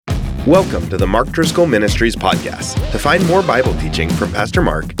Welcome to the Mark Driscoll Ministries podcast. To find more Bible teaching from Pastor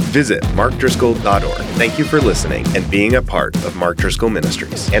Mark, visit markdriscoll.org. Thank you for listening and being a part of Mark Driscoll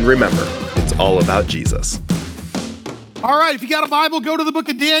Ministries. And remember, it's all about Jesus. All right, if you got a Bible, go to the book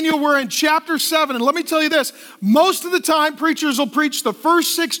of Daniel. We're in chapter 7. And let me tell you this, most of the time, preachers will preach the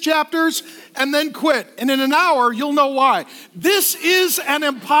first 6 chapters and then quit. And in an hour, you'll know why. This is an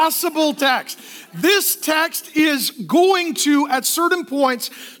impossible text. This text is going to, at certain points,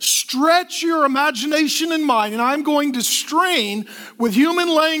 stretch your imagination and mind. And I'm going to strain with human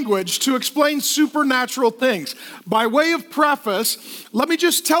language to explain supernatural things. By way of preface, let me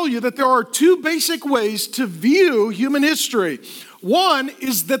just tell you that there are 2 basic ways to view human history. One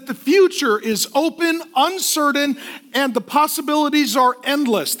is that the future is open, uncertain, and the possibilities are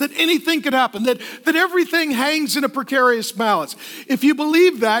endless, that anything could happen, that everything hangs in a precarious balance. If you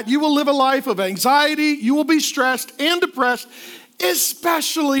believe that, you will live a life of anxiety, you will be stressed and depressed,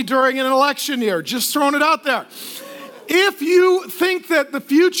 especially during an election year. Just throwing it out there. If you think that the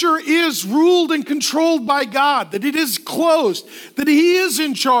future is ruled and controlled by God, that it is closed, that He is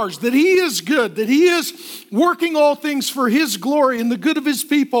in charge, that He is good, that He is working all things for His glory and the good of His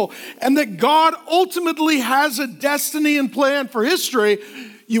people, and that God ultimately has a destiny and plan for history,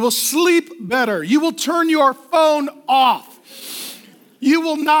 you will sleep better. You will turn your phone off. You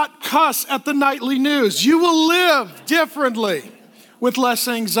will not cuss at the nightly news. You will live differently with less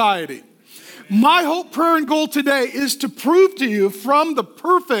anxiety. My hope, prayer, and goal today is to prove to you from the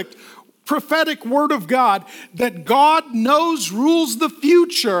perfect prophetic word of God that God knows, rules the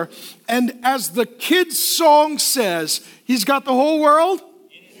future, and as the kids' song says, He's got the whole world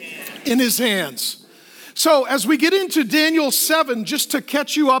in His hands. So as we get into Daniel 7, just to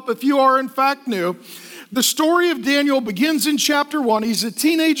catch you up if you are in fact new, the story of Daniel begins in chapter 1. He's a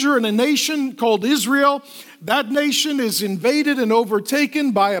teenager in a nation called Israel. That nation is invaded and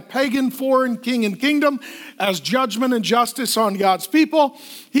overtaken by a pagan foreign king and kingdom as judgment and justice on God's people.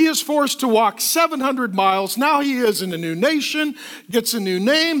 He is forced to walk 700 miles. Now he is in a new nation, gets a new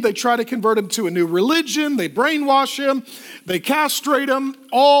name. They try to convert him to a new religion. They brainwash him. They castrate him.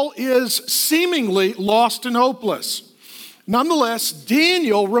 All is seemingly lost and hopeless. Nonetheless,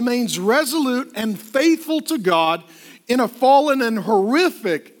 Daniel remains resolute and faithful to God in a fallen and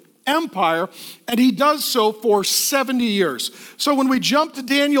horrific empire, and he does so for 70 years. So when we jump to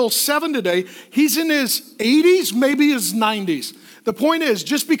Daniel 7 today, he's in his 80s, maybe his 90s. The point is,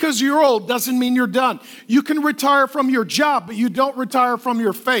 just because you're old doesn't mean you're done. You can retire from your job, but you don't retire from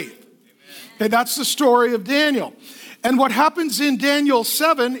your faith. Okay, that's the story of Daniel. And what happens in Daniel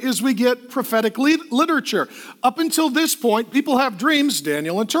 7 is we get prophetic literature. Up until this point, people have dreams.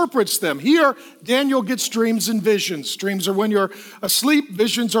 Daniel interprets them. Here, Daniel gets dreams and visions. Dreams are when you're asleep.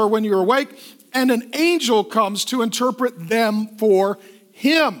 Visions are when you're awake. And an angel comes to interpret them for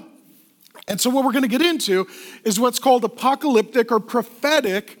him. And so what we're going to get into is what's called apocalyptic or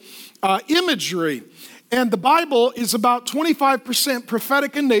prophetic imagery. And the Bible is about 25%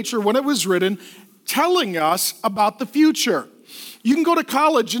 prophetic in nature when it was written, telling us about the future. You can go to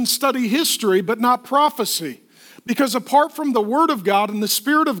college and study history, but not prophecy. Because apart from the Word of God and the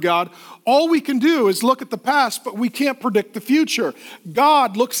Spirit of God, all we can do is look at the past, but we can't predict the future.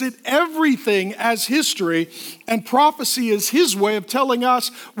 God looks at everything as history, and prophecy is His way of telling us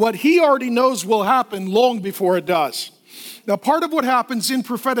what He already knows will happen long before it does. Now, part of what happens in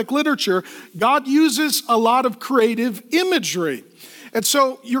prophetic literature, God uses a lot of creative imagery. And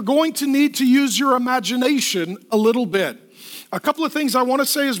so you're going to need to use your imagination a little bit. A couple of things I want to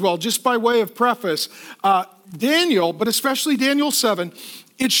say as well, just by way of preface. Daniel, but especially Daniel 7,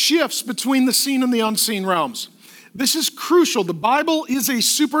 it shifts between the seen and the unseen realms. This is crucial. The Bible is a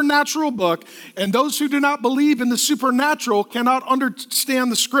supernatural book, and those who do not believe in the supernatural cannot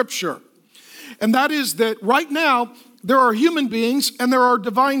understand the Scripture. And that is that right now, there are human beings and there are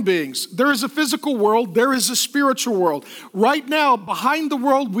divine beings. There is a physical world, there is a spiritual world. Right now, behind the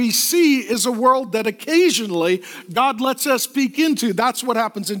world we see is a world that occasionally God lets us peek into. That's what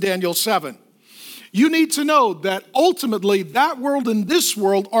happens in Daniel 7. You need to know that ultimately that world and this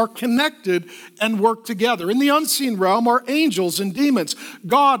world are connected and work together. In the unseen realm are angels and demons,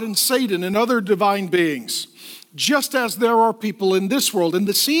 God and Satan and other divine beings. Just as there are people in this world, and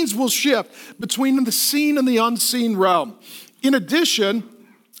the scenes will shift between the seen and the unseen realm. In addition,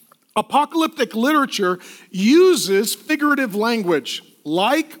 apocalyptic literature uses figurative language.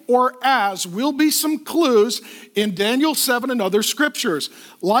 Like or as will be some clues in Daniel 7 and other scriptures.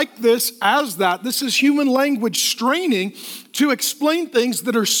 Like this, as that, this is human language straining to explain things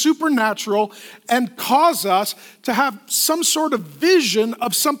that are supernatural and cause us to have some sort of vision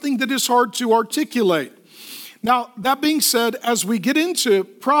of something that is hard to articulate. Now, that being said, as we get into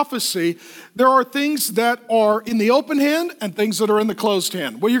prophecy, there are things that are in the open hand and things that are in the closed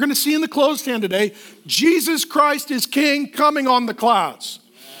hand. What you're going to see in the closed hand today, Jesus Christ is King coming on the clouds.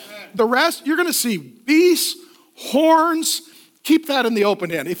 The rest, you're going to see beasts, horns. Keep that in the open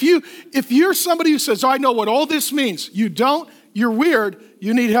hand. If you're somebody who says, I know what all this means, you don't, you're weird,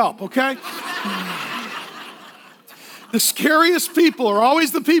 you need help, okay? The scariest people are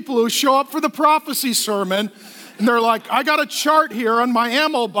always the people who show up for the prophecy sermon and they're like, I got a chart here on my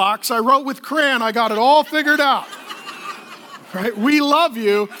ammo box. I wrote with crayon. I got it all figured out. Right? We love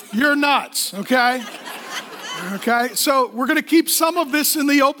you. You're nuts, okay? Okay, so we're going to keep some of this in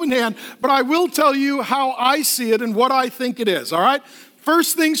the open hand, but I will tell you how I see it and what I think it is, all right?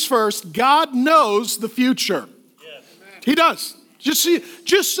 First things first, God knows the future. Yes. He does.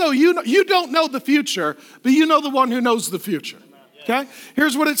 Just so you know, you don't know the future, but you know the one who knows the future. Okay?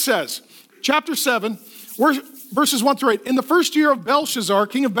 Here's what it says. Chapter 7, verses 1 through 8. In the first year of Belshazzar,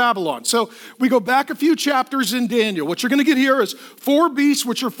 king of Babylon. So we go back a few chapters in Daniel. What you're going to get here is 4 beasts,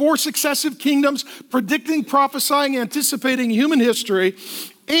 which are 4 successive kingdoms, predicting, prophesying, anticipating human history.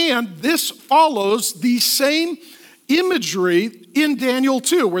 And this follows the same imagery in Daniel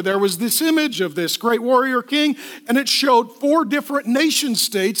 2, where there was this image of this great warrior king, and it showed 4 different nation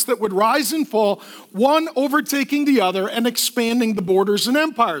states that would rise and fall, one overtaking the other and expanding the borders and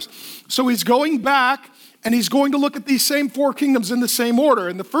empires. So he's going back, and he's going to look at these same 4 kingdoms in the same order.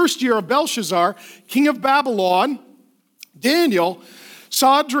 In the first year of Belshazzar, king of Babylon, Daniel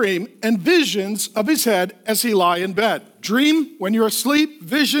saw a dream and visions of his head as he lie in bed. Dream when you're asleep,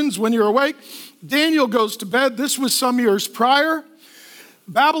 visions when you're awake. Daniel goes to bed. This was some years prior.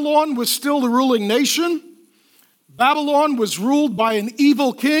 Babylon was still the ruling nation. Babylon was ruled by an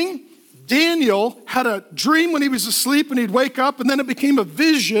evil king. Daniel had a dream when he was asleep and he'd wake up, and then it became a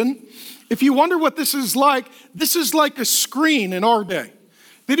vision. If you wonder what this is like a screen in our day.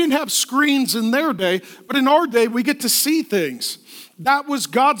 They didn't have screens in their day, but in our day, we get to see things. That was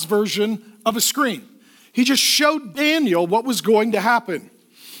God's version of a screen. He just showed Daniel what was going to happen.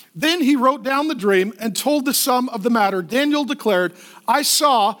 Then he wrote down the dream and told the sum of the matter. Daniel declared, I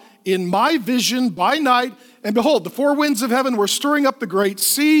saw in my vision by night, and behold, the 4 winds of heaven were stirring up the great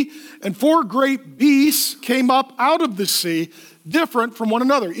sea, and 4 great beasts came up out of the sea, different from one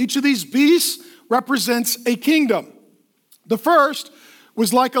another. Each of these beasts represents a kingdom. The first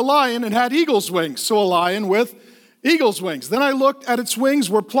was like a lion and had eagle's wings, so a lion with eagle's wings. Then I looked, at its wings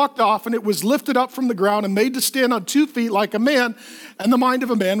were plucked off, and it was lifted up from the ground and made to stand on 2 feet like a man, and the mind of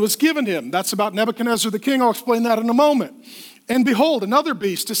a man was given him. That's about Nebuchadnezzar the king. I'll explain that in a moment. And behold, another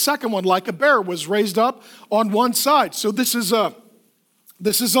beast, a second one like a bear, was raised up on one side. So this is a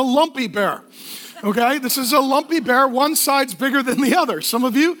lumpy bear. Okay, this is a lumpy bear. One side's bigger than the other. Some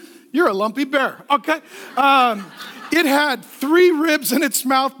of you, you're a lumpy bear. Okay. It had 3 ribs in its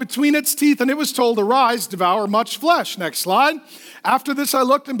mouth between its teeth, and it was told, arise, devour much flesh. Next slide. After this I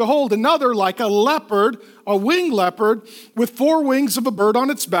looked, and behold, another like a leopard, a winged leopard, with 4 wings of a bird on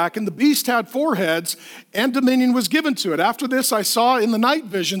its back, and the beast had 4 heads, and dominion was given to it. After this I saw in the night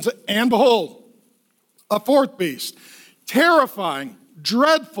visions, and behold, a 4th beast, terrifying,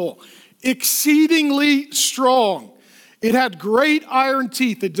 dreadful, exceedingly strong. It had great iron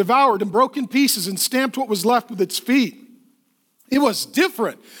teeth. It devoured and broke in pieces and stamped what was left with its feet. It was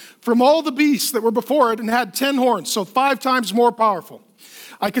different from all the beasts that were before it and had 10 horns, so 5 times more powerful.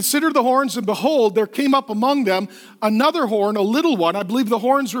 I considered the horns, and behold, there came up among them another horn, a little one. I believe the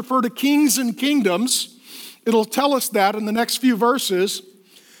horns refer to kings and kingdoms. It'll tell us that in the next few verses.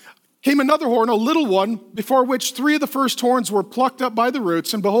 Came another horn, a little one, before which 3 of the first horns were plucked up by the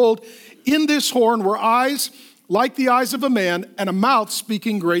roots. And behold, in this horn were eyes like the eyes of a man, and a mouth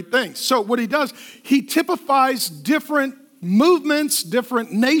speaking great things. So what he does, he typifies different movements,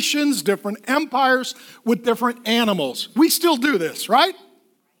 different nations, different empires with different animals. We still do this, right?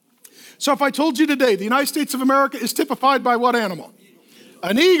 So if I told you today the United States of America is typified by what animal?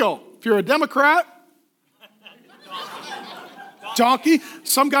 An eagle. If you're a Democrat, donkey.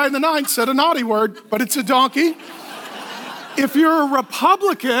 Some guy in the 9th said a naughty word, but it's a donkey. If you're a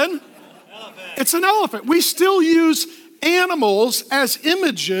Republican, it's an elephant. We still use animals as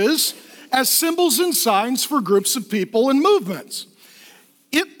images, as symbols and signs for groups of people and movements.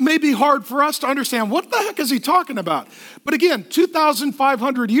 It may be hard for us to understand, what the heck is he talking about? But again,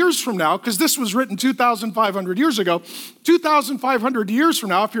 2,500 years from now, because this was written 2,500 years ago, 2,500 years from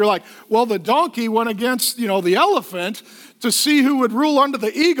now, if you're like, well, the donkey went against, the elephant to see who would rule under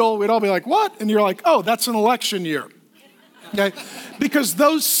the eagle, we'd all be like, what? And you're like, oh, that's an election year. Okay? Because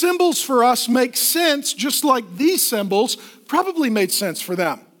those symbols for us make sense, just like these symbols probably made sense for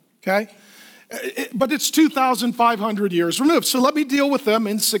them. Okay? but it's 2,500 years removed. So let me deal with them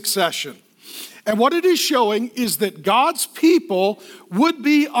in succession. And what it is showing is that God's people would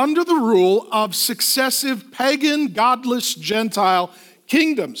be under the rule of successive pagan, godless, Gentile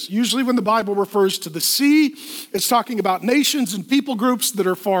kingdoms. Usually when the Bible refers to the sea, it's talking about nations and people groups that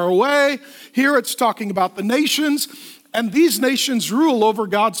are far away. Here it's talking about the nations, and these nations rule over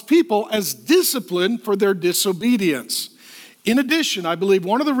God's people as discipline for their disobedience. In addition, I believe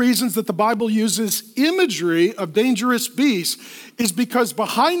one of the reasons that the Bible uses imagery of dangerous beasts is because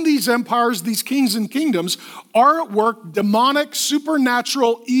behind these empires, these kings and kingdoms, are at work demonic,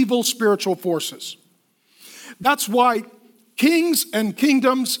 supernatural, evil spiritual forces. That's why kings and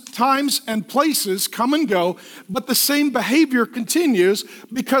kingdoms, times and places come and go, but the same behavior continues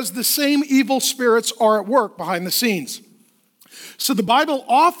because the same evil spirits are at work behind the scenes. So the Bible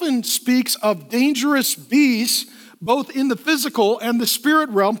often speaks of dangerous beasts, both in the physical and the spirit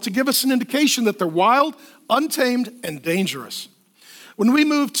realm, to give us an indication that they're wild, untamed, and dangerous. When we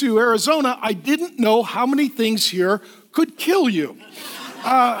moved to Arizona, I didn't know how many things here could kill you.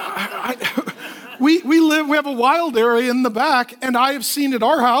 We have a wild area in the back, and I have seen at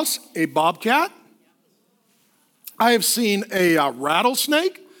our house a bobcat. I have seen a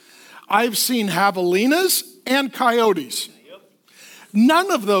rattlesnake. I've seen javelinas and coyotes.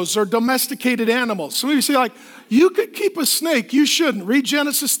 None of those are domesticated animals. Some of you say, like, you could keep a snake. You shouldn't. Read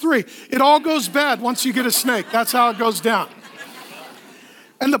Genesis 3. It all goes bad once you get a snake. That's how it goes down.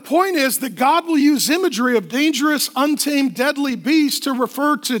 And the point is that God will use imagery of dangerous, untamed, deadly beasts to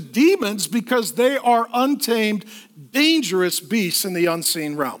refer to demons because they are untamed, dangerous beasts in the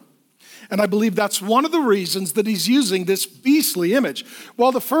unseen realm. And I believe that's one of the reasons that he's using this beastly image.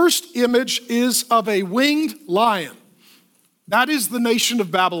 Well, the first image is of a winged lion. That is the nation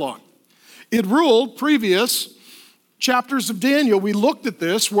of Babylon. It ruled previous chapters of Daniel. We looked at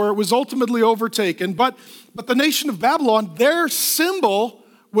this where it was ultimately overtaken. But the nation of Babylon, their symbol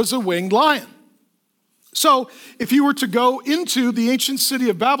was a winged lion. So if you were to go into the ancient city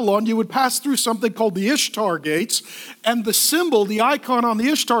of Babylon, you would pass through something called the Ishtar Gates. And the symbol, the icon on the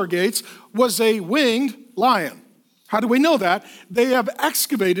Ishtar Gates, was a winged lion. How do we know that? They have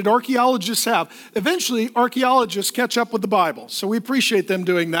excavated, archaeologists have. Eventually, archaeologists catch up with the Bible, so we appreciate them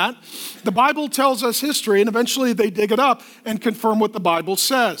doing that. The Bible tells us history, and eventually they dig it up and confirm what the Bible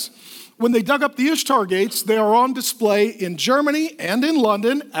says. When they dug up the Ishtar Gates, they are on display in Germany and in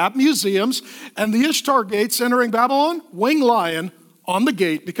London at museums, and the Ishtar Gates entering Babylon, winged lion on the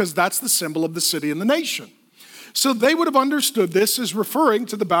gate, because that's the symbol of the city and the nation. So they would have understood this as referring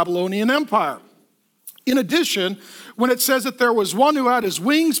to the Babylonian Empire. In addition, when it says that there was one who had his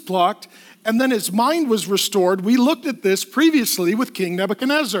wings plucked and then his mind was restored, we looked at this previously with King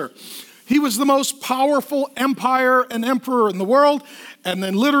Nebuchadnezzar. He was the most powerful empire and emperor in the world, and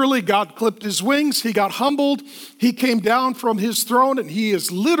then literally God clipped his wings. He got humbled. He came down from his throne, and he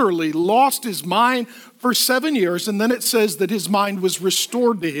has literally lost his mind for 7 years, and then it says that his mind was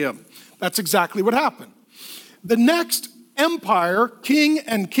restored to him. That's exactly what happened. The next empire, king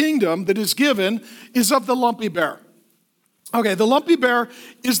and kingdom that is given is of the lumpy bear. Okay, the lumpy bear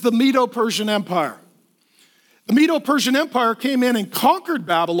is the Medo-Persian Empire. The Medo-Persian Empire came in and conquered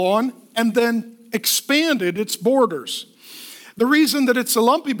Babylon and then expanded its borders. The reason that it's a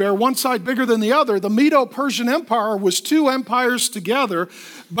lumpy bear, one side bigger than the other, the Medo-Persian Empire was two empires together,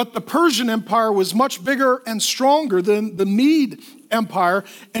 but the Persian Empire was much bigger and stronger than the Mede Empire,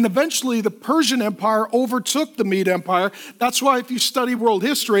 and eventually the Persian Empire overtook the Mede Empire. That's why if you study world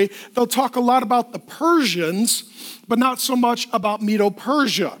history, they'll talk a lot about the Persians, but not so much about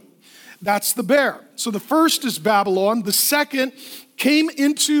Medo-Persia. That's the bear. So the first is Babylon. The second came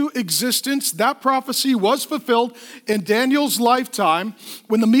into existence. That prophecy was fulfilled in Daniel's lifetime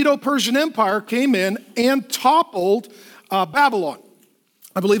when the Medo-Persian Empire came in and toppled Babylon.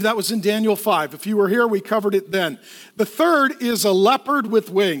 I believe that was in Daniel 5. If you were here, we covered it then. The third is a leopard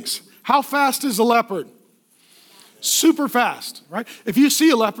with wings. How fast is a leopard? Super fast, right? If you see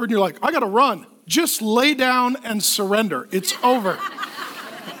a leopard and you're like, I got to run, just lay down and surrender. It's over.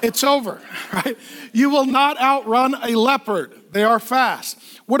 It's over, right? You will not outrun a leopard. They are fast.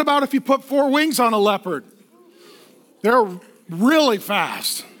 What about if you put 4 wings on a leopard? They're really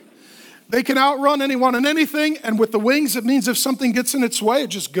fast. They can outrun anyone and anything, and with the wings, it means if something gets in its way, it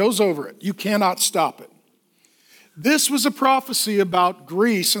just goes over it. You cannot stop it. This was a prophecy about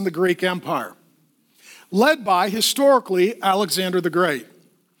Greece and the Greek Empire, led by, historically, Alexander the Great.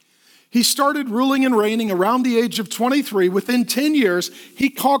 He started ruling and reigning around the age of 23. Within 10 years, he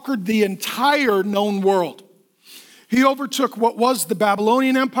conquered the entire known world. He overtook what was the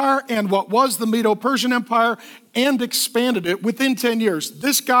Babylonian Empire and what was the Medo-Persian Empire and expanded it within 10 years.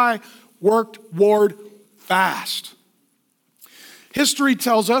 This guy worked, warred fast. History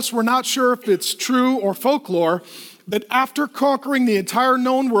tells us, we're not sure if it's true or folklore, that after conquering the entire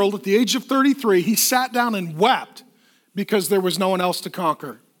known world at the age of 33, he sat down and wept because there was no one else to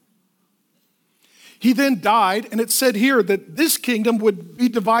conquer. He then died, and it said here that this kingdom would be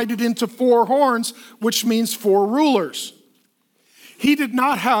divided into 4 horns, which means 4 rulers. He did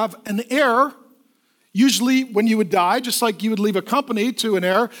not have an heir. Usually when you would die, just like you would leave a company to an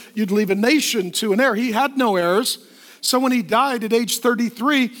heir, you'd leave a nation to an heir. He had no heirs. So when he died at age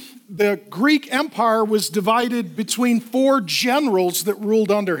 33, the Greek Empire was divided between 4 generals that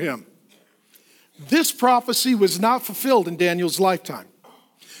ruled under him. This prophecy was not fulfilled in Daniel's lifetime.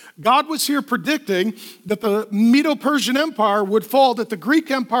 God was here predicting that the Medo-Persian Empire would fall, that the Greek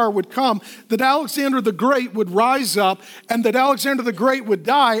Empire would come, that Alexander the Great would rise up, and that Alexander the Great would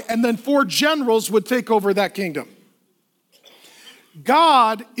die, and then 4 generals would take over that kingdom.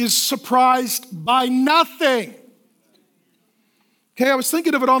 God is surprised by nothing. Okay, I was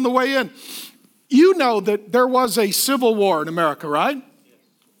thinking of it on the way in. You know that there was a civil war in America, right?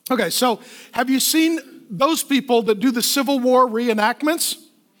 Okay, so have you seen those people that do the Civil War reenactments?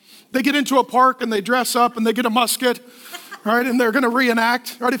 They get into a park and they dress up and they get a musket, right? And they're going to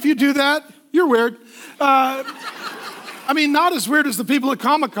reenact, right? If you do that, you're weird. I mean, not as weird as the people at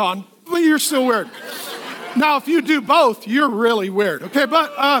Comic-Con, but you're still weird. Now, if you do both, you're really weird, okay?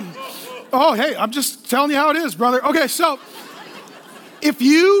 But, oh, hey, I'm just telling you how it is, brother. Okay, so if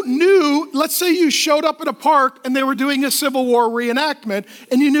you knew, let's say you showed up at a park and they were doing a Civil War reenactment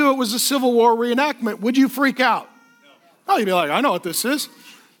and you knew it was a Civil War reenactment, would you freak out? No. Oh, you'd be like, I know what this is.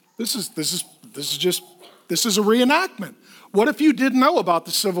 This is a reenactment. What if you didn't know about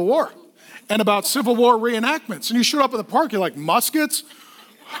the Civil War and about Civil War reenactments? And you showed up at the park, you're like, muskets?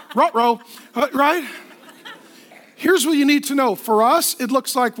 Ruh-roh, right? Here's what you need to know. For us, it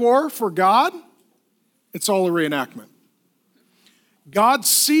looks like war. For God, it's all a reenactment. God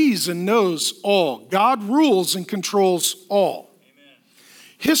sees and knows all. God rules and controls all.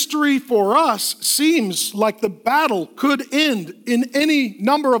 History for us seems like the battle could end in any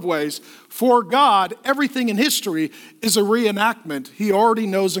number of ways. For God, everything in history is a reenactment. He already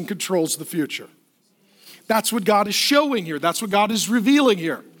knows and controls the future. That's what God is showing here. That's what God is revealing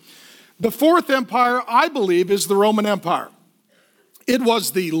here. The 4th empire, I believe, is the Roman Empire. It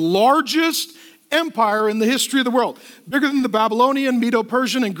was the largest empire in the history of the world. Bigger than the Babylonian,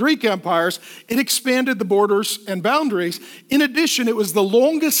 Medo-Persian, and Greek empires. It expanded the borders and boundaries. In addition, it was the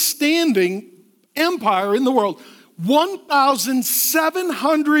longest standing empire in the world.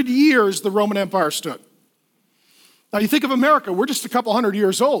 1,700 years the Roman Empire stood. Now you think of America, we're just a couple hundred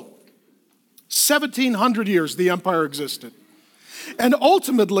years old. 1,700 years the empire existed. And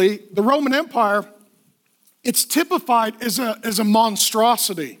ultimately, the Roman Empire, it's typified as a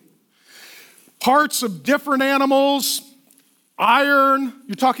monstrosity. Parts of different animals, iron,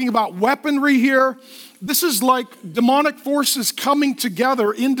 you're talking about weaponry here. This is like demonic forces coming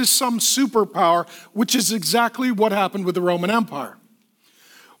together into some superpower, which is exactly what happened with the Roman Empire.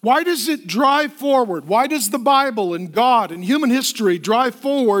 Why does it drive forward? Why does the Bible and God and human history drive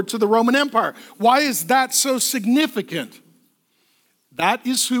forward to the Roman Empire? Why is that so significant? That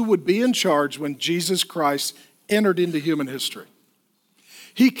is who would be in charge when Jesus Christ entered into human history.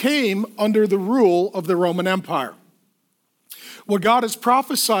 He came under the rule of the Roman Empire. What God is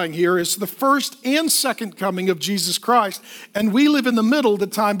prophesying here is the first and second coming of Jesus Christ, and we live in the middle, the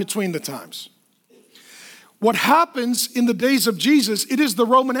time between the times. What happens in the days of Jesus, it is the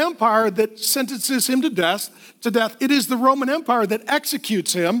Roman Empire that sentences him to death. It is the Roman Empire that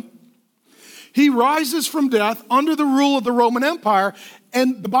executes him. He rises from death under the rule of the Roman Empire,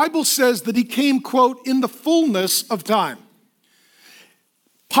 and the Bible says that he came, quote, in the fullness of time.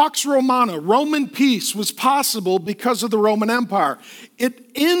 Pax Romana, Roman peace, was possible because of the Roman Empire.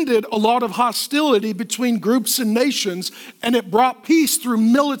 It ended a lot of hostility between groups and nations, and it brought peace through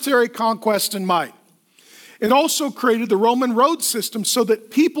military conquest and might. It also created the Roman road system so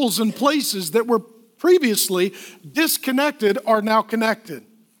that peoples and places that were previously disconnected are now connected.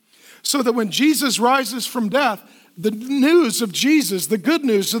 So that when Jesus rises from death, the news of Jesus, the good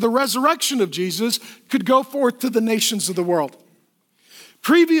news of the resurrection of Jesus, could go forth to the nations of the world.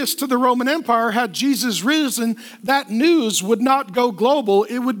 Previous to the Roman Empire, had Jesus risen, that news would not go global.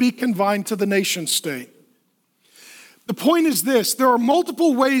 It would be confined to the nation state. The point is this: there are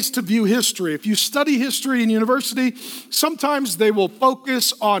multiple ways to view history. If you study history in university, sometimes they will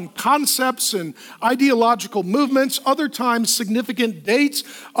focus on concepts and ideological movements, other times significant dates,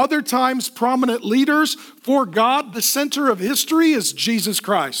 other times prominent leaders. For God, the center of history is Jesus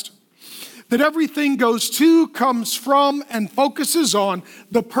Christ. that everything goes to, comes from, and focuses on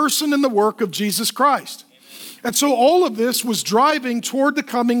the person and the work of Jesus Christ. And so all of this was driving toward the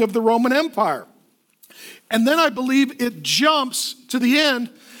coming of the Roman Empire. And then I believe it jumps to the end,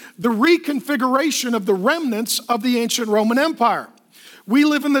 the reconfiguration of the remnants of the ancient Roman Empire. We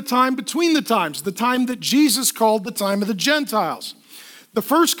live in the time between the times, the time that Jesus called the time of the Gentiles. The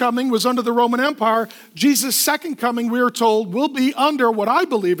first coming was under the Roman Empire. Jesus' second coming, we are told, will be under what I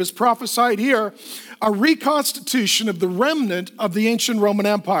believe is prophesied here, a reconstitution of the remnant of the ancient Roman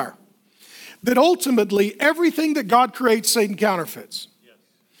Empire. That ultimately everything that God creates, Satan counterfeits.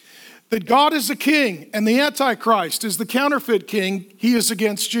 That God is a king and the Antichrist is the counterfeit king. He is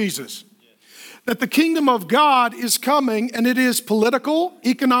against Jesus. That the kingdom of God is coming and it is political,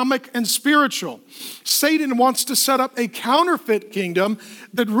 economic, and spiritual. Satan wants to set up a counterfeit kingdom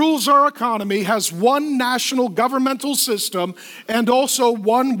that rules our economy, has one national governmental system, and also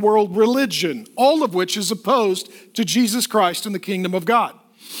one world religion, all of which is opposed to Jesus Christ and the kingdom of God.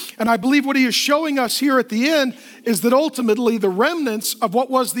 And I believe what he is showing us here at the end is that ultimately the remnants of what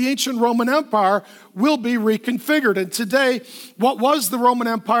was the ancient Roman Empire will be reconfigured. And today, what was the Roman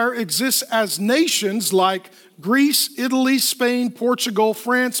Empire exists as nations like Greece, Italy, Spain, Portugal,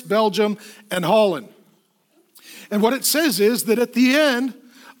 France, Belgium, and Holland. And what it says is that at the end,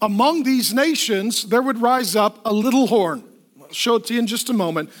 among these nations, there would rise up a little horn. I'll show it to you in just a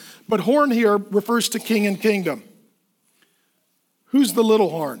moment. But horn here refers to king and kingdom. Who's the little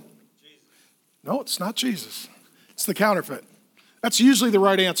horn? Jesus. No, it's not Jesus. It's the counterfeit. That's usually the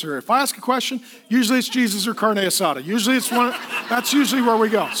right answer. If I ask a question, usually it's Jesus or carne asada. Usually it's one. That's usually where we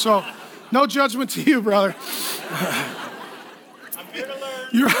go. So, no judgment to you, brother. I'm here to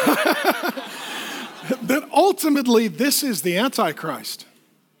learn. That ultimately, this is the Antichrist.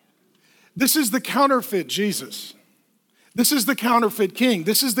 This is the counterfeit Jesus. This is the counterfeit king.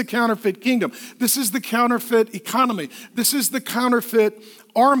 This is the counterfeit kingdom. This is the counterfeit economy. This is the counterfeit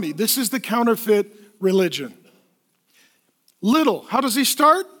army. This is the counterfeit religion. Little. How does he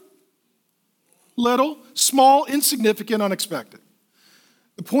start? Little, small, insignificant, unexpected.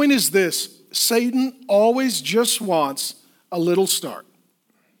 The point is this: Satan always just wants a little start.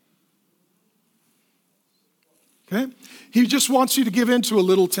 Okay? He just wants you to give in to a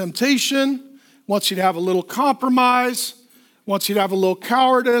little temptation, wants you to have a little compromise, wants you to have a little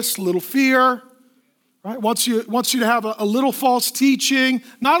cowardice, a little fear, right? Wants you to have a little false teaching,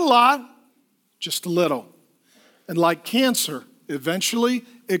 not a lot, just a little. And like cancer, eventually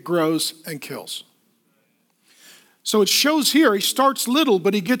it grows and kills. So it shows here, he starts little,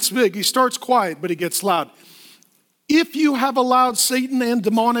 but he gets big. He starts quiet, but he gets loud. If you have allowed Satan and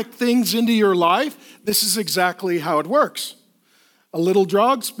demonic things into your life, this is exactly how it works. A little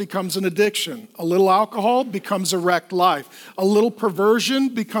drugs becomes an addiction. A little alcohol becomes a wrecked life. A little perversion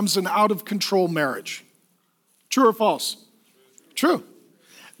becomes an out-of-control marriage. True or false? True.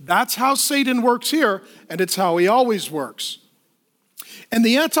 That's how Satan works here, and it's how he always works. And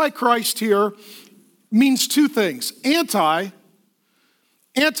the Antichrist here means two things. Anti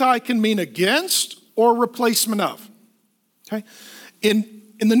can mean against or replacement of. Okay?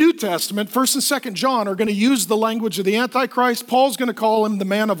 In the New Testament, 1st and 2nd John are going to use the language of the Antichrist. Paul's going to call him the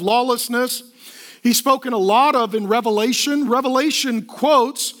man of lawlessness. He's spoken a lot of in Revelation. Revelation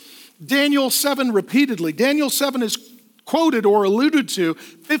quotes Daniel 7 repeatedly. Daniel 7 is quoted or alluded to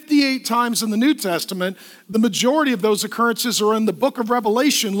 58 times in the New Testament. The majority of those occurrences are in the book of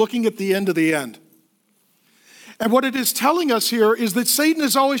Revelation, looking at the end of the end. And what it is telling us here is that Satan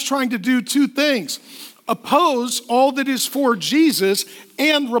is always trying to do two things: oppose all that is for Jesus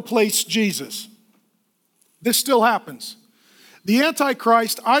and replace Jesus. This still happens. The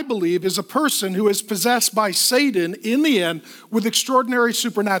Antichrist, I believe, is a person who is possessed by Satan in the end with extraordinary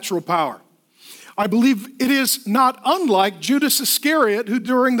supernatural power. I believe it is not unlike Judas Iscariot, who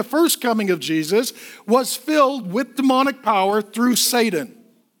during the first coming of Jesus was filled with demonic power through Satan.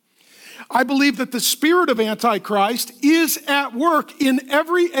 I believe that the spirit of Antichrist is at work in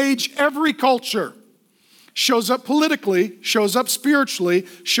every age, every culture. Shows up politically, shows up spiritually,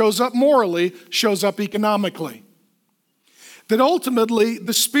 shows up morally, shows up economically. That ultimately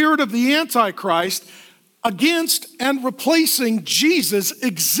the spirit of the Antichrist against and replacing Jesus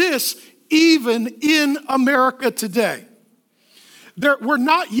exists even in America today. We're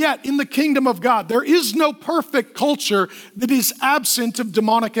not yet in the kingdom of God. There is no perfect culture that is absent of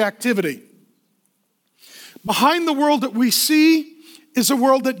demonic activity. Behind the world that we see is a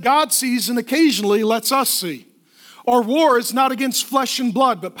world that God sees and occasionally lets us see. Our war is not against flesh and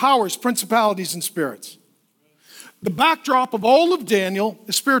blood, but powers, principalities, and spirits. The backdrop of all of Daniel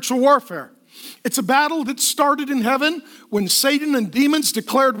is spiritual warfare. It's a battle that started in heaven when Satan and demons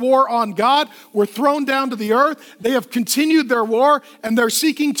declared war on God, were thrown down to the earth. They have continued their war, and they're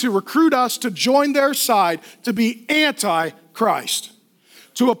seeking to recruit us to join their side, to be anti-Christ,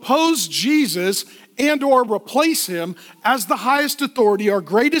 to oppose Jesus and or replace him as the highest authority, our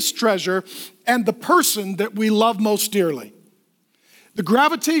greatest treasure, and the person that we love most dearly. The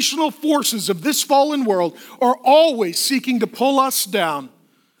gravitational forces of this fallen world are always seeking to pull us down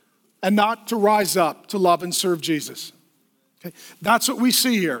and not to rise up to love and serve Jesus. Okay? That's what we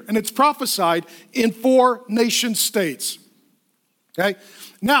see here. And it's prophesied in 4 nation states. Okay?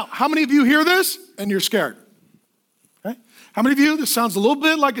 Now, how many of you hear this and you're scared? Okay? How many of you, this sounds a little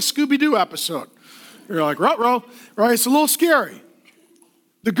bit like a Scooby-Doo episode. You're like, ruh-roh, right? It's a little scary.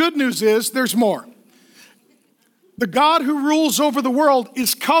 The good news is there's more. The God who rules over the world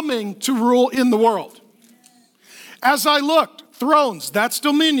is coming to rule in the world. As I looked, thrones, that's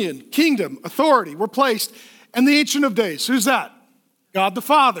dominion, kingdom, authority were placed, and the Ancient of Days, who's that? God the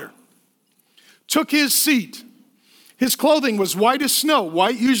Father, took his seat. His clothing was white as snow.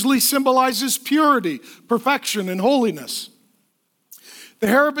 White usually symbolizes purity, perfection, and holiness. The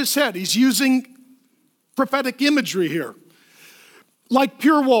hair of his head, he's using prophetic imagery here, like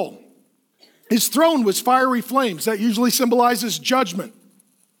pure wool. His throne was fiery flames. That usually symbolizes judgment.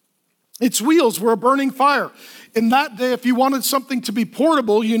 Its wheels were a burning fire. In that day, if you wanted something to be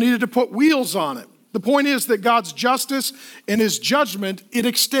portable, you needed to put wheels on it. The point is that God's justice and his judgment, it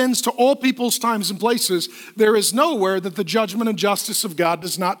extends to all people's times and places. There is nowhere that the judgment and justice of God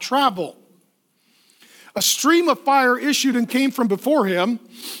does not travel. A stream of fire issued and came from before him.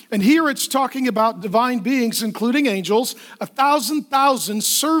 And here it's talking about divine beings, including angels. 1,000,000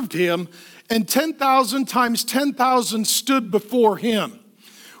 served him, and 10,000 times 10,000 stood before him.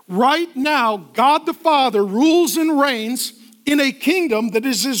 Right now, God the Father rules and reigns in a kingdom that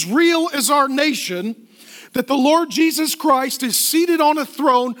is as real as our nation, that the Lord Jesus Christ is seated on a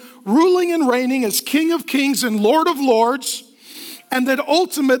throne, ruling and reigning as King of Kings and Lord of Lords, and that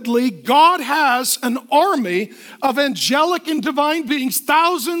ultimately God has an army of angelic and divine beings,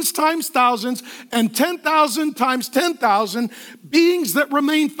 thousands times thousands, and 10,000 times 10,000 beings that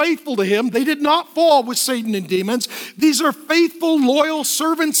remain faithful to him. They did not fall with Satan and demons. These are faithful, loyal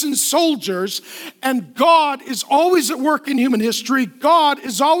servants and soldiers, and God is always at work in human history. God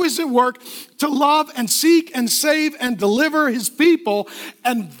is always at work to love and seek and save and deliver his people.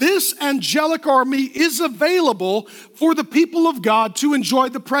 And this angelic army is available for the people of God to enjoy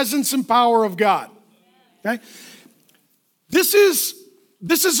the presence and power of God. Okay? This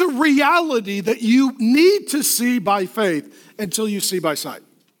is a reality that you need to see by faith until you see by sight.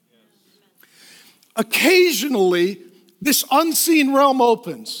 Occasionally, this unseen realm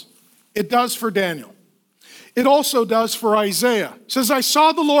opens. It does for Daniel. It also does for Isaiah. It says, I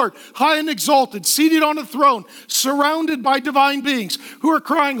saw the Lord high and exalted, seated on a throne, surrounded by divine beings who are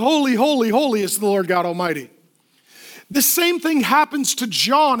crying, holy, holy, holy is the Lord God Almighty. The same thing happens to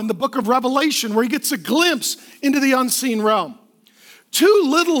John in the book of Revelation, where he gets a glimpse into the unseen realm. Too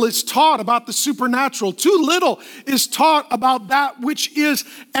little is taught about the supernatural. Too little is taught about that which is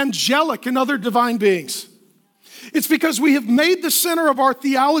angelic and other divine beings. It's because we have made the center of our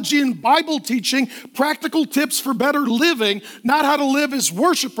theology and Bible teaching practical tips for better living, not how to live as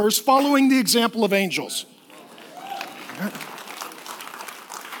worshipers following the example of angels.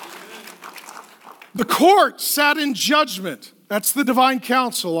 The court sat in judgment. That's the divine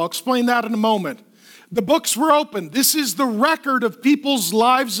council. I'll explain that in a moment. The books were opened. This is the record of people's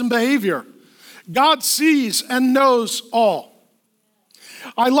lives and behavior. God sees and knows all.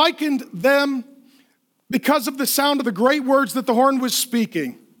 I likened them because of the sound of the great words that the horn was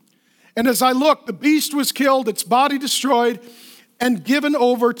speaking. And as I looked, the beast was killed, its body destroyed, and given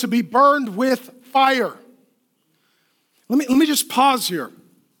over to be burned with fire. Let me just pause here.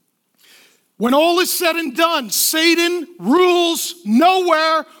 When all is said and done, Satan rules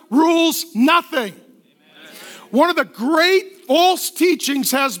nowhere, rules nothing. Amen. One of the great false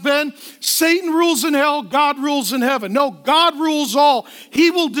teachings has been Satan rules in hell, God rules in heaven. No, God rules all. He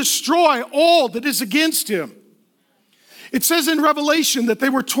will destroy all that is against him. It says in Revelation that they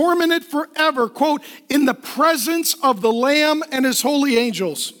were tormented forever, quote, in the presence of the Lamb and his holy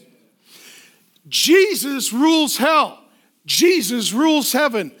angels. Jesus rules hell. Jesus rules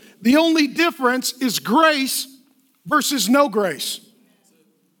heaven. The only difference is grace versus no grace.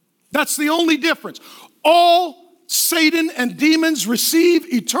 That's the only difference. All Satan and demons receive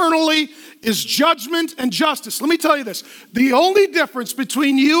eternally is judgment and justice. Let me tell you this. The only difference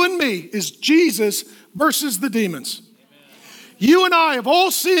between you and me is Jesus versus the demons. Amen. You and I have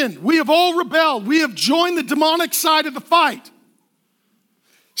all sinned. We have all rebelled. We have joined the demonic side of the fight.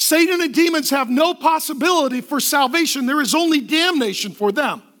 Satan and demons have no possibility for salvation. There is only damnation for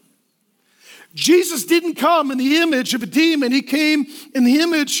them. Jesus didn't come in the image of a demon. He came in the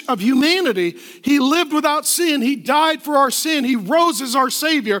image of humanity. He lived without sin. He died for our sin. He rose as our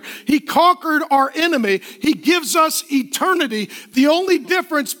Savior. He conquered our enemy. He gives us eternity. The only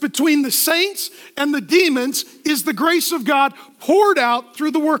difference between the saints and the demons is the grace of God poured out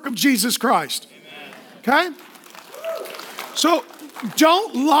through the work of Jesus Christ. Amen. Okay? So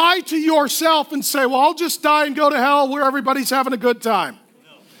don't lie to yourself and say, well, I'll just die and go to hell where everybody's having a good time.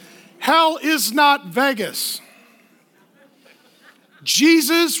 Hell is not Vegas.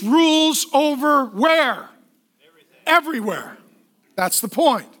 Jesus rules over where? Everywhere. That's the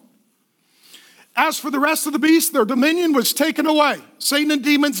point. As for the rest of the beasts, their dominion was taken away. Satan and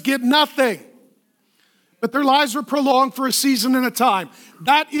demons get nothing, but their lives were prolonged for a season and a time.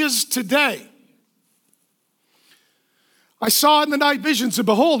 That is today. I saw in the night visions, and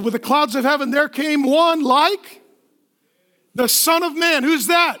behold, with the clouds of heaven, there came one like the Son of Man. Who's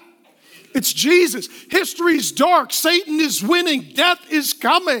that? It's Jesus. History's dark. Satan is winning. Death is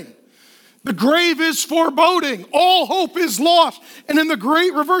coming. The grave is foreboding. All hope is lost. And in the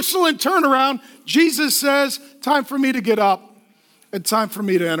great reversal and turnaround, Jesus says, time for me to get up and time for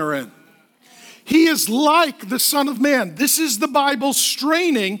me to enter in. He is like the Son of Man. This is the Bible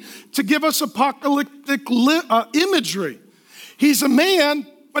straining to give us apocalyptic imagery. He's a man,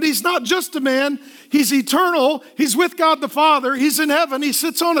 but he's not just a man. He's eternal. He's with God the Father. He's in heaven. He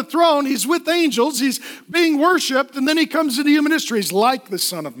sits on a throne. He's with angels. He's being worshiped. And then he comes into human history. He's like the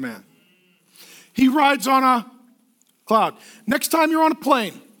Son of Man. He rides on a cloud. Next time you're on a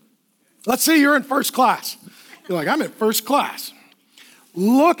plane, let's say you're in first class. You're like, I'm in first class.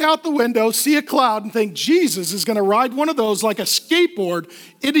 Look out the window, see a cloud, and think Jesus is going to ride one of those like a skateboard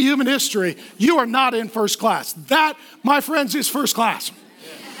into human history. You are not in first class. That, my friends, is first class.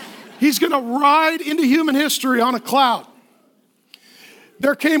 He's going to ride into human history on a cloud.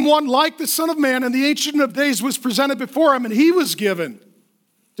 There came one like the Son of Man, and the Ancient of Days was presented before him, and he was given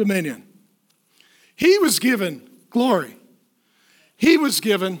dominion. He was given glory. He was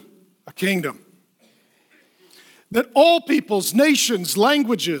given a kingdom. That all peoples, nations,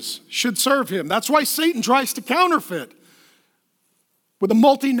 languages should serve him. That's why Satan tries to counterfeit with a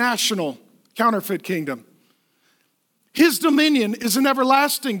multinational counterfeit kingdom. His dominion is an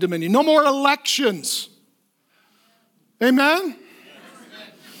everlasting dominion. No more elections. Amen?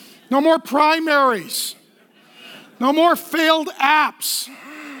 No more primaries. No more failed apps.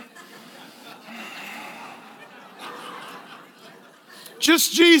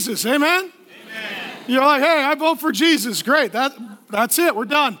 Just Jesus. Amen? You're like, hey, I vote for Jesus. Great. That's it. We're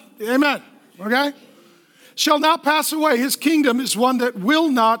done. Amen. Okay? Shall not pass away. His kingdom is one that will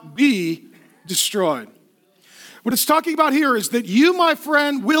not be destroyed. What it's talking about here is that you, my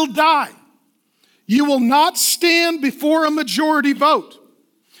friend, will die. You will not stand before a majority vote.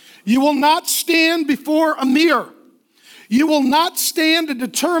 You will not stand before a mirror. You will not stand to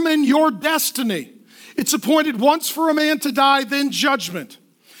determine your destiny. It's appointed once for a man to die, then judgment.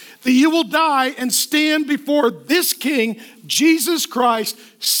 That you will die and stand before this King, Jesus Christ,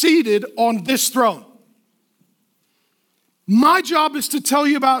 seated on this throne. My job is to tell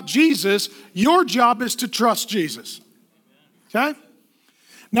you about Jesus. Your job is to trust Jesus. Okay?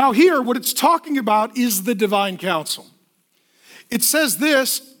 Now here, what it's talking about is the divine council. It says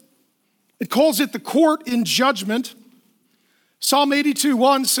this, it calls it the court in judgment. Psalm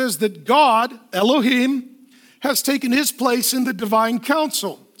 82:1 says that God, Elohim, has taken his place in the divine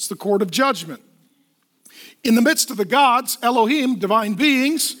council. It's the court of judgment. In the midst of the gods, Elohim, divine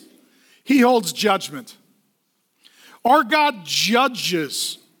beings, he holds judgment. Our God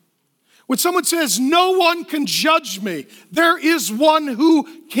judges. When someone says, no one can judge me, there is one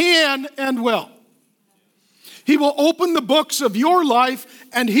who can and will. He will open the books of your life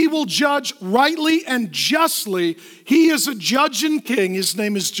and he will judge rightly and justly. He is a judge and king. His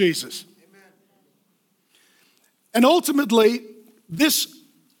name is Jesus. Amen. And ultimately, this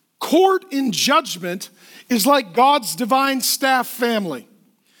court in judgment is like God's divine staff family.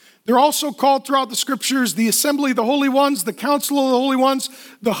 They're also called throughout the scriptures the assembly of the holy ones, the council of the holy ones,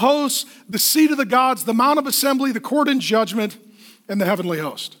 the hosts, the seat of the gods, the mount of assembly, the court in judgment, and the heavenly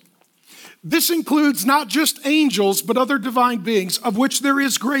host. This includes not just angels, but other divine beings, of which there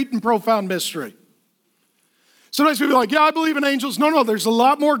is great and profound mystery. Sometimes people are like, yeah, I believe in angels. No, there's a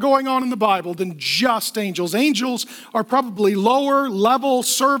lot more going on in the Bible than just angels. Angels are probably lower level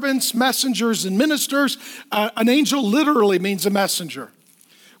servants, messengers, and ministers. An angel literally means a messenger.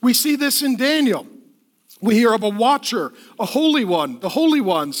 We see this in Daniel. We hear of a watcher, a holy one, the holy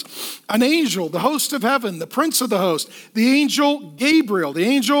ones, an angel, the host of heaven, the prince of the host, the angel Gabriel, the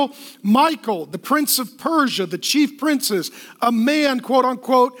angel Michael, the prince of Persia, the chief princes, a man, quote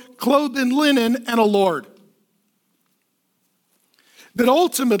unquote, clothed in linen, and a Lord. That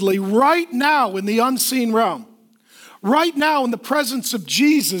ultimately, right now in the unseen realm, right now in the presence of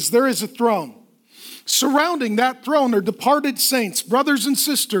Jesus, there is a throne. Surrounding that throne are departed saints, brothers and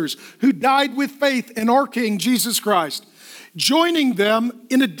sisters who died with faith in our King, Jesus Christ. Joining them,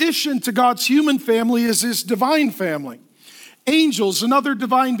 in addition to God's human family, is his divine family. Angels and other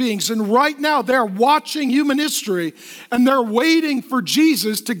divine beings. And right now, they're watching human history, and they're waiting for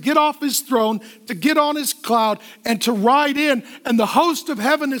Jesus to get off his throne, to get on his cloud, and to ride in. And the host of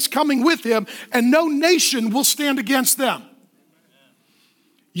heaven is coming with him, and no nation will stand against them.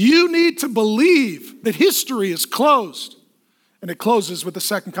 You need to believe that history is closed, and it closes with the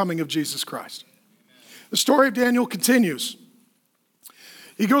second coming of Jesus Christ. The story of Daniel continues.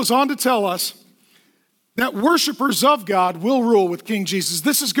 He goes on to tell us that worshipers of God will rule with King Jesus.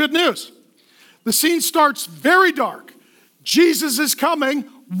 This is good news. The scene starts very dark. Jesus is coming.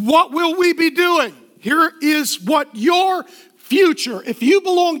 What will we be doing? Here is what your future, if you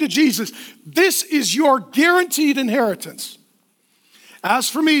belong to Jesus, this is your guaranteed inheritance. As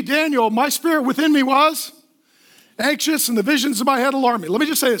for me, Daniel, my spirit within me was anxious and the visions of my head alarmed me. Let me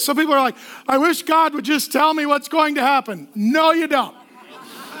just say this. Some people are like, I wish God would just tell me what's going to happen. No, you don't.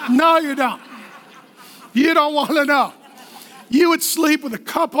 No, you don't. You don't want to know. You would sleep with a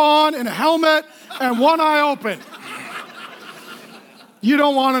cup on and a helmet and one eye open. You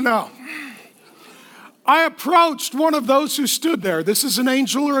don't want to know. I approached one of those who stood there. This is an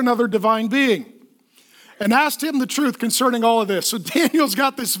angel or another divine being. And asked him the truth concerning all of this. So Daniel's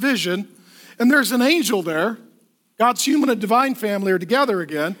got this vision, and there's an angel there. God's human and divine family are together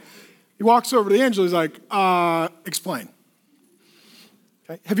again. He walks over to the angel. He's like, explain.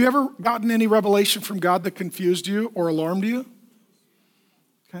 Okay. Have you ever gotten any revelation from God that confused you or alarmed you?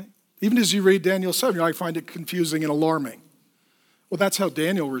 Okay. Even as you read Daniel 7, you might find it confusing and alarming. Well, that's how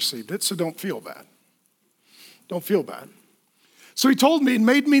Daniel received it, so don't feel bad. Don't feel bad. So he told me and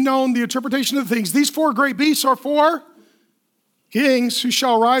made me known the interpretation of the things. These four great beasts are four kings who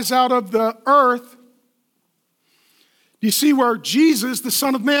shall rise out of the earth. You see where Jesus, the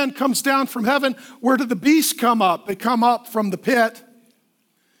Son of Man, comes down from heaven. Where do the beasts come up? They come up from the pit.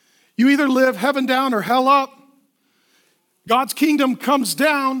 You either live heaven down or hell up. God's kingdom comes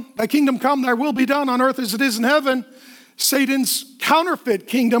down. Thy kingdom come, thy will be done on earth as it is in heaven. Satan's counterfeit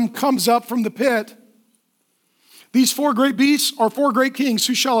kingdom comes up from the pit. These four great beasts are four great kings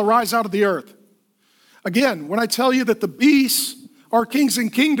who shall arise out of the earth. Again, when I tell you that the beasts are kings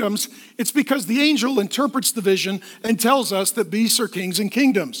and kingdoms, it's because the angel interprets the vision and tells us that beasts are kings and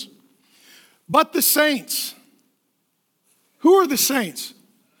kingdoms. But the saints, who are the saints?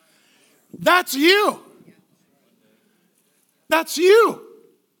 That's you. That's you.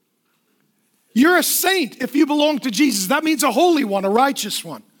 You're a saint if you belong to Jesus. That means a holy one, a righteous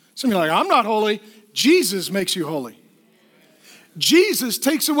one. Some of you are like, I'm not holy. Jesus makes you holy. Jesus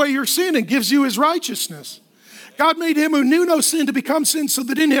takes away your sin and gives you his righteousness. God made him who knew no sin to become sin so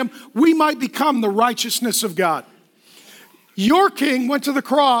that in him we might become the righteousness of God. Your king went to the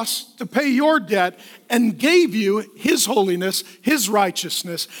cross to pay your debt and gave you his holiness, his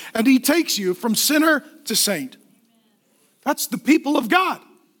righteousness, and he takes you from sinner to saint. That's the people of God.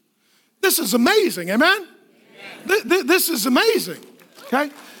 This is amazing, amen? This is amazing, okay?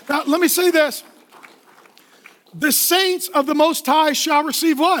 Now, let me say this. The saints of the Most High shall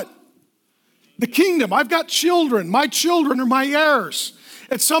receive what? The kingdom. I've got children. My children are my heirs.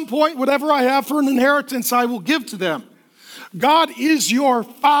 At some point, whatever I have for an inheritance, I will give to them. God is your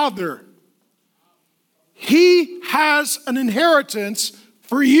Father. He has an inheritance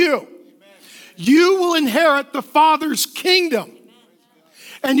for you. You will inherit the Father's kingdom.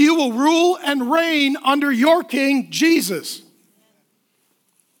 And you will rule and reign under your King, Jesus.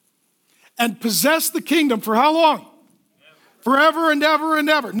 And possess the kingdom for how long? Forever and ever and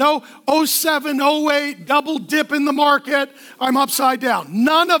ever. No 07, 08, double dip in the market, I'm upside down.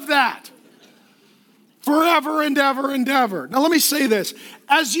 None of that. Forever and ever and ever. Now let me say this.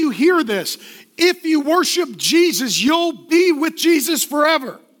 As you hear this, if you worship Jesus, you'll be with Jesus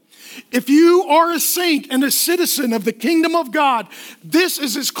forever. If you are a saint and a citizen of the kingdom of God, this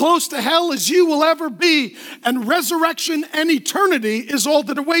is as close to hell as you will ever be, and resurrection and eternity is all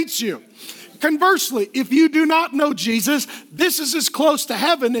that awaits you. Conversely, if you do not know Jesus, this is as close to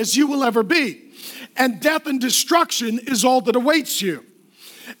heaven as you will ever be, and death and destruction is all that awaits you.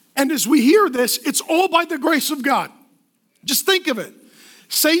 And as we hear this, it's all by the grace of God. Just think of it.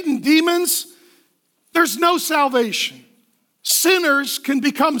 Satan, demons, There's no salvation. Sinners can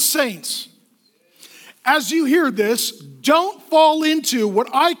become saints. As you hear this, don't fall into what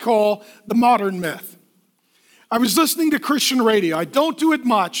I call the modern myth. I was listening to Christian radio. I don't do it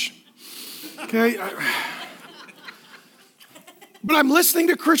much, okay? But I'm listening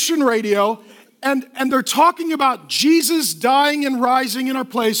to Christian radio, and they're talking about Jesus dying and rising in our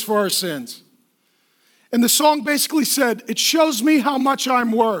place for our sins. And the song basically said, it shows me how much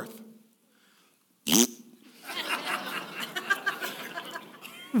I'm worth.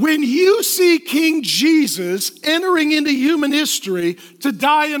 When you see King Jesus entering into human history to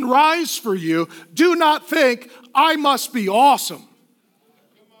die and rise for you, do not think, I must be awesome.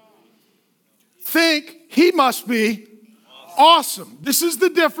 Think, he must be awesome. This is the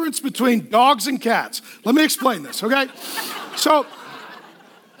difference between dogs and cats. Let me explain this, okay? So,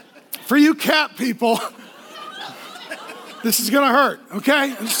 for you cat people, this is gonna hurt,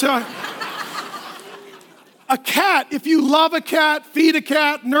 okay? So, a cat, if you love a cat, feed a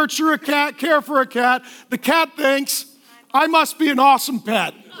cat, nurture a cat, care for a cat, the cat thinks, I must be an awesome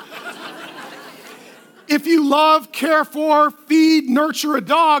pet. If you love, care for, feed, nurture a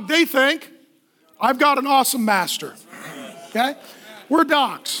dog, they think, I've got an awesome master. Okay? We're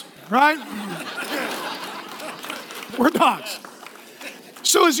dogs, right? We're dogs.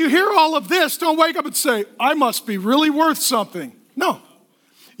 So as you hear all of this, don't wake up and say, I must be really worth something. No.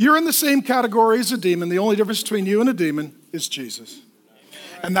 You're in the same category as a demon. The only difference between you and a demon is Jesus.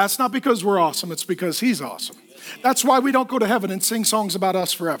 And that's not because we're awesome, it's because he's awesome. That's why we don't go to heaven and sing songs about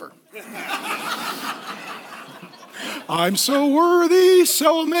us forever. I'm so worthy,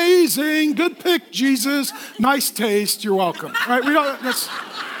 so amazing, good pick, Jesus, nice taste, you're welcome. Right? We don't,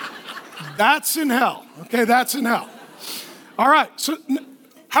 that's in hell, okay, that's in hell. All right, so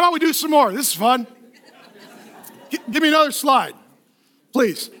how about we do some more? This is fun. Give me another slide,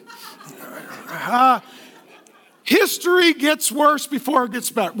 please. History gets worse before it gets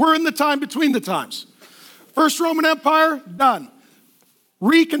better. We're in the time between the times. First Roman Empire, done.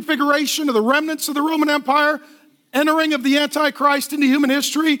 Reconfiguration of the remnants of the Roman Empire, entering of the Antichrist into human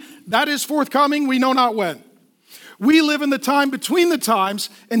history, that is forthcoming, we know not when. We live in the time between the times,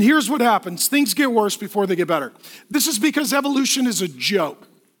 and here's what happens. Things get worse before they get better. This is because evolution is a joke.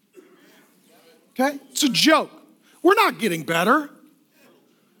 Okay? It's a joke. We're not getting better.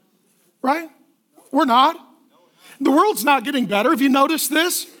 Right? We're not. The world's not getting better. Have you noticed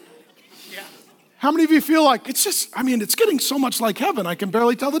this? How many of you feel like it's getting so much like heaven, I can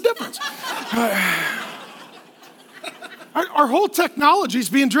barely tell the difference. Our whole technology is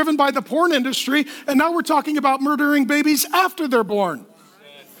being driven by the porn industry, and now we're talking about murdering babies after they're born.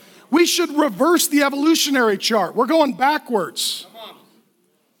 We should reverse the evolutionary chart. We're going backwards.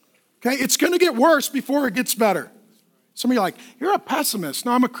 Okay, it's going to get worse before it gets better. Some of you are like, you're a pessimist.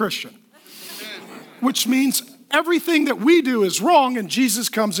 No, I'm a Christian. Which means everything that we do is wrong, and Jesus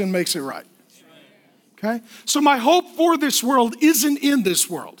comes in and makes it right. Okay? So my hope for this world isn't in this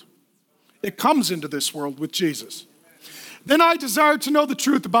world. It comes into this world with Jesus. Then I desired to know the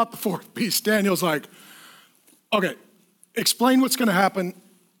truth about the fourth beast. Daniel's like, okay, explain what's going to happen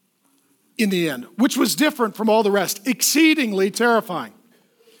in the end, which was different from all the rest, exceedingly terrifying.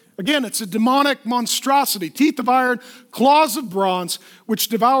 Again, it's a demonic monstrosity, teeth of iron, claws of bronze, which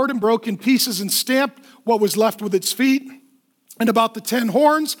devoured and broke in pieces and stamped what was left with its feet. And about the 10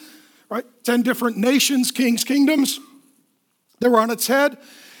 horns, right, 10 different nations, kings, kingdoms, they were on its head.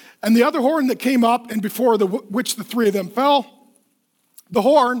 And the other horn that came up, and before which the three of them fell, the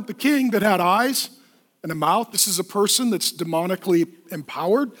horn, the king that had eyes and a mouth, this is a person that's demonically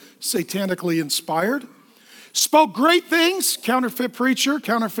empowered, satanically inspired, spoke great things, counterfeit preacher,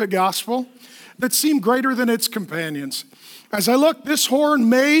 counterfeit gospel, that seemed greater than its companions. As I looked, this horn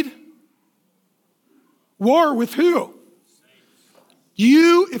made war with who?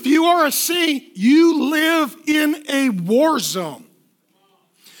 You, if you are a saint, you live in a war zone.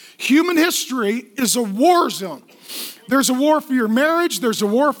 Human history is a war zone. There's a war for your marriage. There's a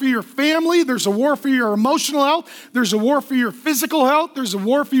war for your family. There's a war for your emotional health. There's a war for your physical health. There's a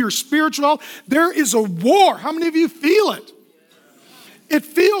war for your spiritual health. There is a war. How many of you feel it? It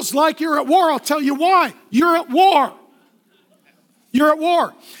feels like you're at war. I'll tell you why. You're at war. You're at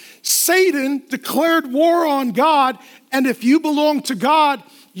war. Satan declared war on God, and if you belong to God,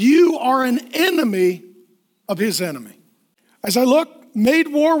 you are an enemy of his enemy. As I look, made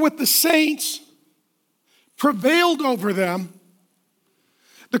war with the saints, prevailed over them.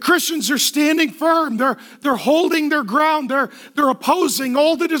 The Christians are standing firm. They're holding their ground. They're opposing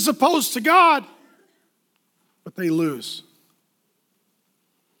all that is opposed to God, but they lose.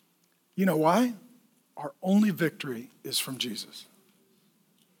 You know why? Our only victory is from Jesus.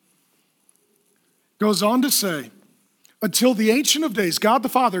 goes on to say, until the Ancient of Days, God the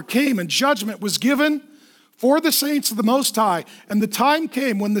Father came and judgment was given for the saints of the Most High, and the time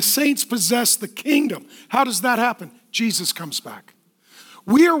came when the saints possessed the kingdom. How does that happen? Jesus comes back.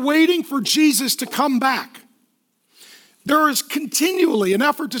 We are waiting for Jesus to come back. There is continually an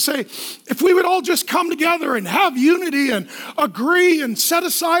effort to say, if we would all just come together and have unity and agree and set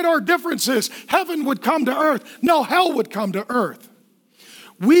aside our differences, heaven would come to earth. No, hell would come to earth.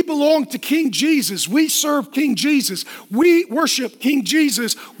 We belong to King Jesus. We serve King Jesus. We worship King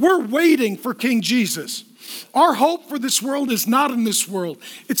Jesus. We're waiting for King Jesus. Our hope for this world is not in this world.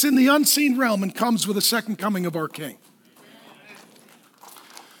 It's in the unseen realm and comes with the second coming of our King.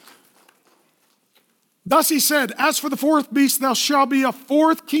 Thus he said, as for the fourth beast, there shall be a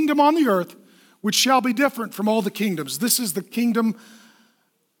fourth kingdom on the earth, which shall be different from all the kingdoms. This is the kingdom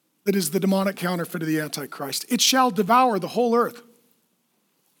that is the demonic counterfeit of the Antichrist. It shall devour the whole earth,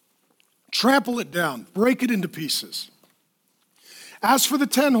 trample it down, break it into pieces. As for the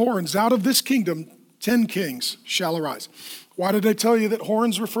 10 horns, out of this kingdom, 10 kings shall arise. Why did I tell you that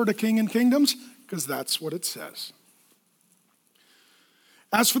horns refer to king and kingdoms? Because that's what it says.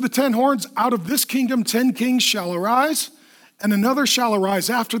 As for the 10 horns, out of this kingdom 10 kings shall arise, and another shall arise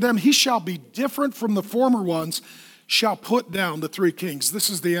after them. He shall be different from the former ones, shall put down the 3 kings. This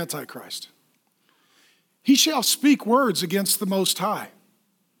is the Antichrist. He shall speak words against the Most High.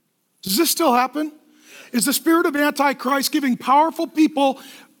 Does this still happen? Is the spirit of Antichrist giving powerful people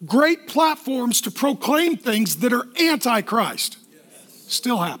great platforms to proclaim things that are Antichrist? Yes.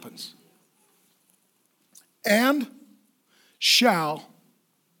 Still happens. And shall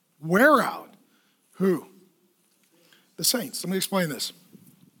wear out who? The saints. Let me explain this.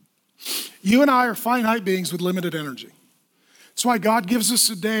 You and I are finite beings with limited energy. That's why God gives us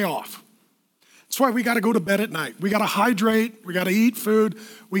a day off. That's why we got to go to bed at night. We got to hydrate. We got to eat food.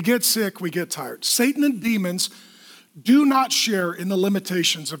 We get sick. We get tired. Satan and demons do not share in the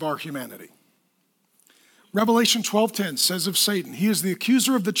limitations of our humanity. Revelation 12:10 says of Satan, he is the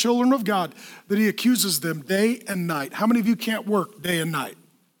accuser of the children of God, that he accuses them day and night. How many of you can't work day and night?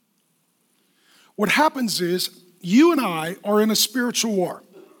 What happens is you and I are in a spiritual war.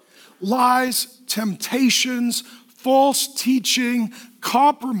 Lies, temptations, false teaching,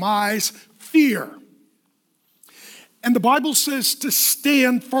 compromise, fear. And the Bible says to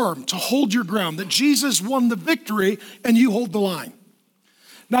stand firm, to hold your ground, that Jesus won the victory and you hold the line.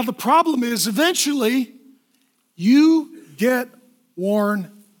 Now the problem is eventually you get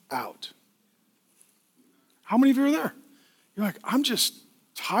worn out. How many of you are there? You're like, I'm just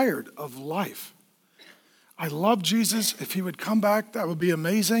tired of life. I love Jesus. If he would come back, that would be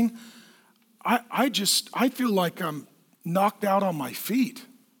amazing. I feel like I'm knocked out on my feet.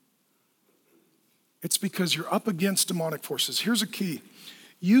 It's because you're up against demonic forces. Here's a key.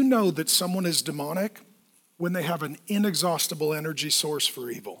 You know that someone is demonic when they have an inexhaustible energy source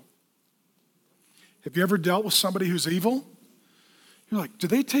for evil. Have you ever dealt with somebody who's evil? You're like, do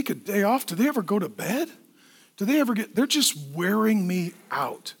they take a day off? Do they ever go to bed? They're just wearing me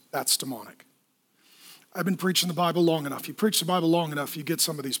out. That's demonic. I've been preaching the Bible long enough. You preach the Bible long enough, you get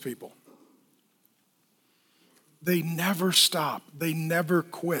some of these people. They never stop. They never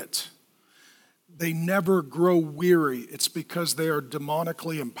quit. They never grow weary. It's because they are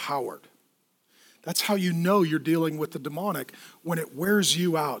demonically empowered. That's how you know you're dealing with the demonic, when it wears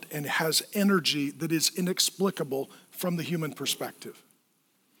you out and has energy that is inexplicable from the human perspective.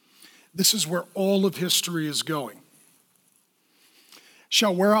 This is where all of history is going.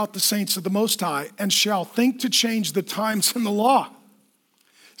 Shall wear out the saints of the Most High, and shall think to change the times and the law.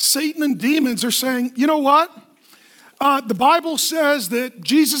 Satan and demons are saying, you know what? The Bible says that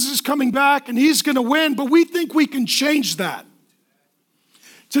Jesus is coming back and he's going to win, but we think we can change that.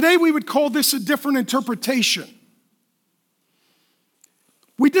 Today we would call this a different interpretation.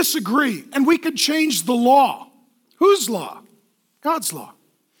 We disagree, and we could change the law. Whose law? God's law.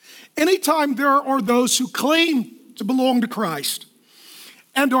 Anytime there are those who claim to belong to Christ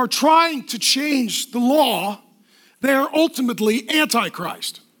and are trying to change the law, they are ultimately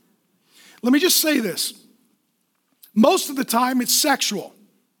antichrist. Let me just say this. Most of the time it's sexual.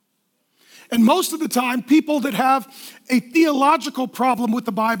 And most of the time people that have a theological problem with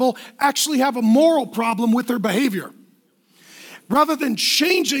the Bible actually have a moral problem with their behavior. Rather than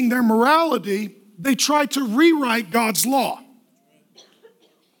changing their morality, they try to rewrite God's law.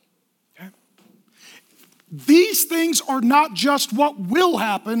 Okay? These things are not just what will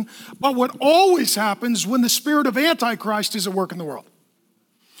happen, but what always happens when the spirit of Antichrist is at work in the world.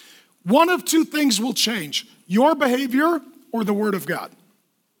 One of two things will change: your behavior or the Word of God.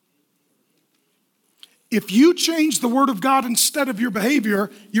 If you change the Word of God instead of your behavior,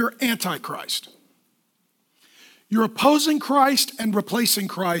 you're Antichrist. You're opposing Christ and replacing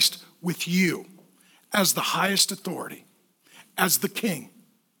Christ with you as the highest authority, as the king,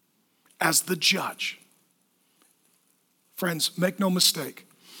 as the judge. Friends, make no mistake.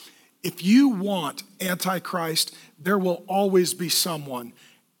 If you want Antichrist, there will always be someone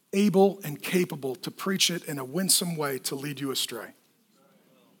able and capable to preach it in a winsome way to lead you astray.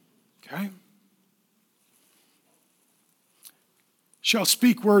 Okay? Shall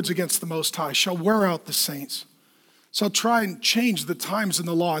speak words against the Most High, shall wear out the saints, shall try and change the times in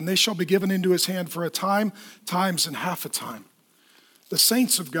the law, and they shall be given into his hand for a time, times, and half a time. The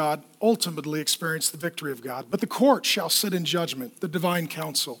saints of God ultimately experience the victory of God, but the court shall sit in judgment, the divine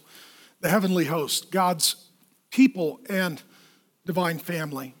council, the heavenly host, God's people and divine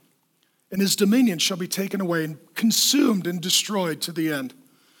family. And his dominion shall be taken away and consumed and destroyed to the end.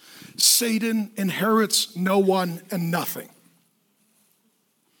 Satan inherits no one and nothing.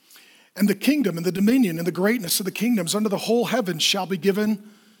 And the kingdom and the dominion and the greatness of the kingdoms under the whole heavens shall be given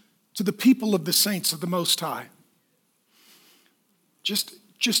to the people of the saints of the Most High.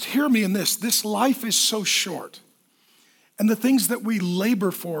 Just hear me in this. This life is so short, and the things that we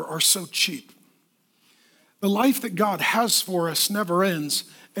labor for are so cheap. The life that God has for us never ends,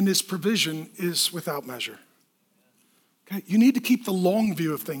 and his provision is without measure. Okay? You need to keep the long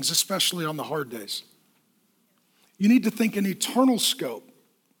view of things, especially on the hard days. You need to think in eternal scope.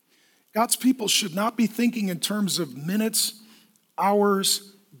 God's people should not be thinking in terms of minutes,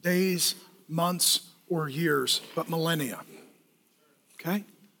 hours, days, months, or years, but millennia. Okay?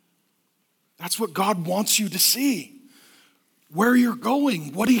 That's what God wants you to see. Where you're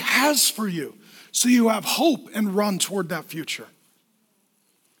going, what he has for you, so you have hope and run toward that future.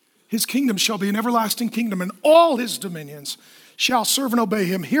 His kingdom shall be an everlasting kingdom, and all his dominions shall serve and obey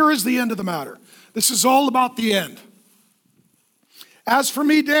him. Here is the end of the matter. This is all about the end. As for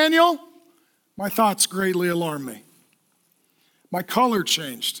me, Daniel, my thoughts greatly alarmed me. My color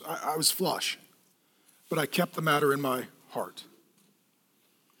changed. I was flush, but I kept the matter in my heart.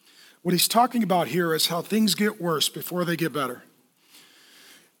 What he's talking about here is how things get worse before they get better.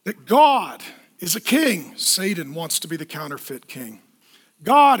 That God is a king. Satan wants to be the counterfeit king.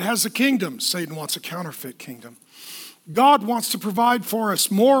 God has a kingdom. Satan wants a counterfeit kingdom. God wants to provide for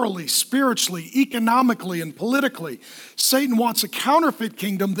us morally, spiritually, economically, and politically. Satan wants a counterfeit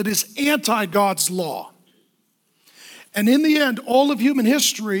kingdom that is anti-God's law. And in the end, all of human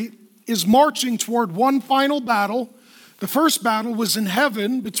history is marching toward one final battle. The first battle was in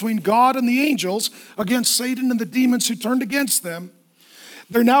heaven between God and the angels against Satan and the demons who turned against them.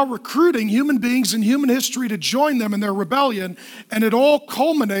 They're now recruiting human beings in human history to join them in their rebellion, and it all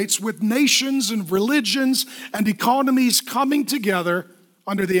culminates with nations and religions and economies coming together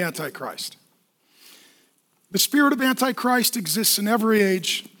under the Antichrist. The spirit of Antichrist exists in every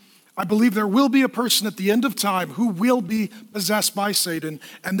age. I believe there will be a person at the end of time who will be possessed by Satan,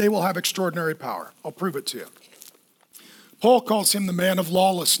 and they will have extraordinary power. I'll prove it to you. Paul calls him the man of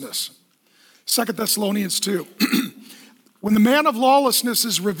lawlessness. 2 Thessalonians 2. When the man of lawlessness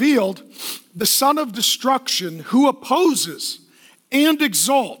is revealed, the son of destruction who opposes and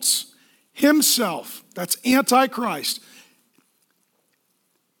exalts himself, that's Antichrist,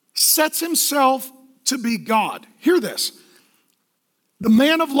 sets himself to be God. Hear this. The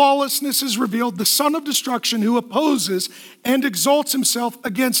man of lawlessness is revealed, the son of destruction who opposes and exalts himself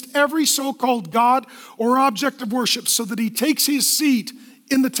against every so-called God or object of worship, so that he takes his seat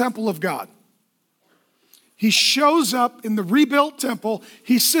in the temple of God. He shows up in the rebuilt temple.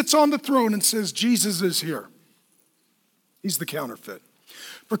 He sits on the throne and says, Jesus is here. He's the counterfeit.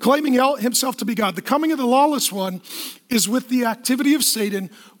 Proclaiming himself to be God. The coming of the lawless one is with the activity of Satan,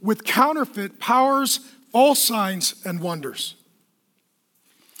 with counterfeit powers, false signs, and wonders.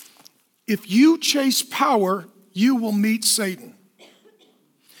 If you chase power, you will meet Satan.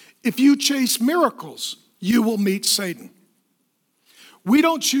 If you chase miracles, you will meet Satan. We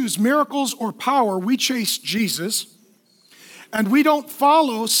don't choose miracles or power, we chase Jesus. And we don't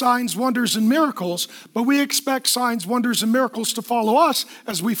follow signs, wonders, and miracles, but we expect signs, wonders, and miracles to follow us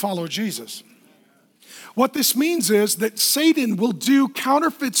as we follow Jesus. What this means is that Satan will do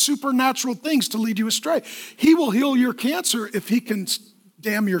counterfeit supernatural things to lead you astray. He will heal your cancer if he can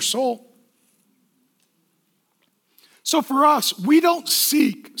damn your soul. So for us, we don't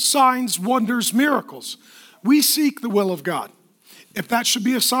seek signs, wonders, miracles. We seek the will of God. If that should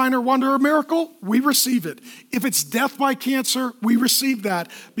be a sign or wonder or miracle, we receive it. If it's death by cancer, we receive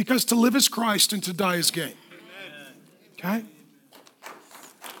that, because to live is Christ and to die is gain. Okay?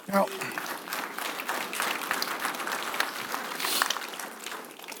 Now,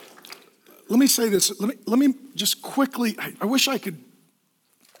 let me say this. Let me just quickly, I wish I could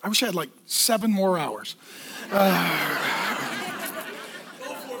I wish I had like 7 more hours.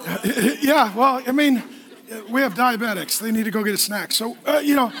 Yeah, well, I mean, we have diabetics. They need to go get a snack. So,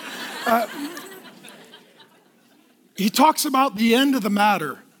 he talks about the end of the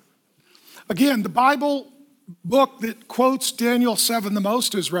matter. Again, the Bible book that quotes Daniel 7 the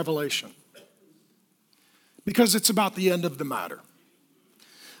most is Revelation, because it's about the end of the matter.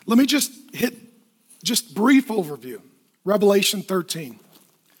 Let me just hit brief overview. Revelation 13.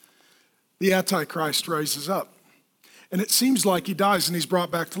 The Antichrist rises up, and it seems like he dies and he's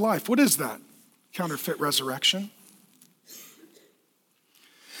brought back to life. What is that? Counterfeit resurrection.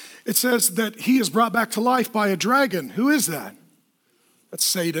 It says that he is brought back to life by a dragon. Who is that? That's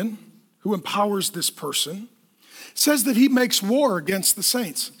Satan, who empowers this person. It says that he makes war against the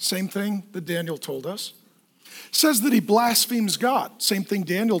saints. Same thing that Daniel told us. It says that he blasphemes God. Same thing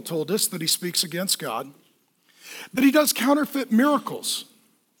Daniel told us, that he speaks against God. That he does counterfeit miracles.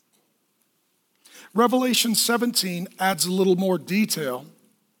 Revelation 17 adds a little more detail.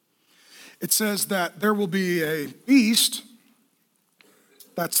 It says that there will be a beast,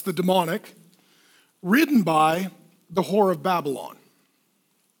 that's the demonic, ridden by the whore of Babylon.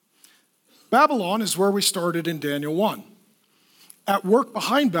 Babylon is where we started in Daniel 1. At work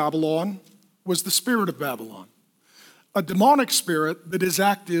behind Babylon was the spirit of Babylon, a demonic spirit that is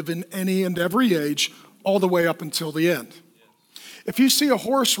active in any and every age all the way up until the end. If you see a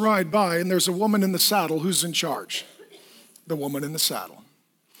horse ride by and there's a woman in the saddle, who's in charge? The woman in the saddle.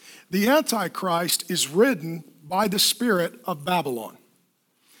 The Antichrist is ridden by the spirit of Babylon.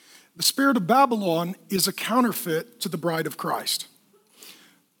 The spirit of Babylon is a counterfeit to the bride of Christ.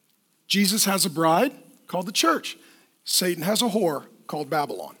 Jesus has a bride called the church. Satan has a whore called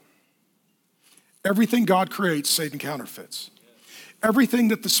Babylon. Everything God creates, Satan counterfeits. Everything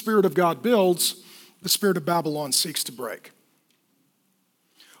that the Spirit of God builds, the spirit of Babylon seeks to break.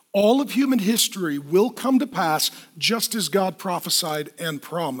 All of human history will come to pass just as God prophesied and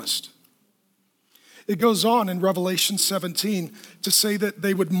promised. It goes on in Revelation 17 to say that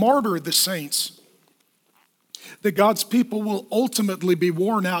they would martyr the saints, that God's people will ultimately be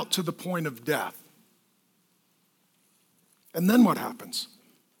worn out to the point of death. And then what happens?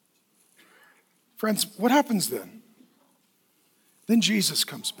 Friends, what happens then? Then Jesus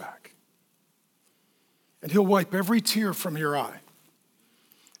comes back, and he'll wipe every tear from your eye.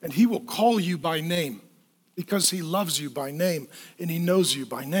 And he will call you by name because he loves you by name and he knows you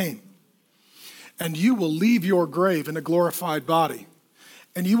by name. And you will leave your grave in a glorified body.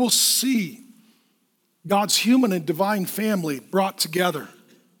 And you will see God's human and divine family brought together.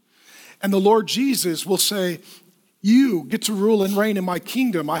 And the Lord Jesus will say, you get to rule and reign in my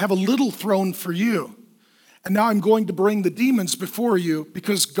kingdom. I have a little throne for you. And now I'm going to bring the demons before you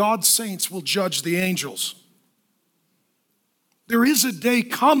because God's saints will judge the angels. There is a day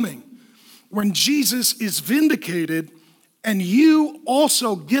coming when Jesus is vindicated and you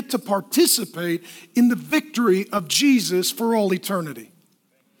also get to participate in the victory of Jesus for all eternity.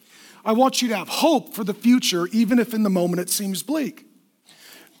 I want you to have hope for the future, even if in the moment it seems bleak.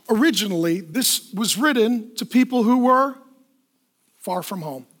 Originally, this was written to people who were far from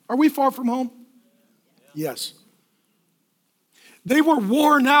home. Are we far from home? Yes. They were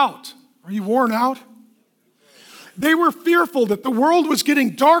worn out. Are you worn out? They were fearful that the world was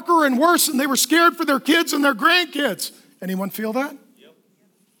getting darker and worse, and they were scared for their kids and their grandkids. Anyone feel that? Yep.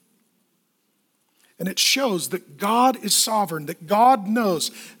 And it shows that God is sovereign, that God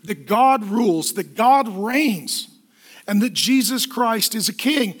knows, that God rules, that God reigns, and that Jesus Christ is a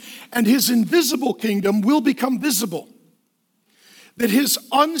king, and his invisible kingdom will become visible. That his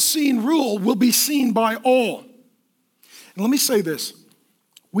unseen rule will be seen by all. And let me say this.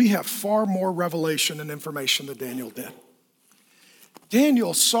 We have far more revelation and information than Daniel did.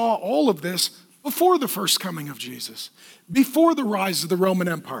 Daniel saw all of this before the first coming of Jesus, before the rise of the Roman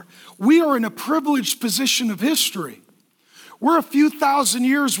Empire. We are in a privileged position of history. We're a few thousand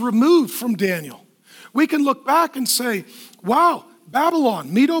years removed from Daniel. We can look back and say, wow,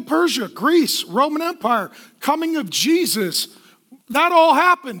 Babylon, Medo-Persia, Greece, Roman Empire, coming of Jesus, that all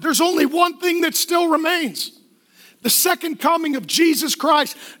happened. There's only one thing that still remains. The second coming of Jesus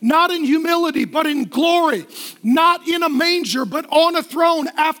Christ, not in humility, but in glory, not in a manger, but on a throne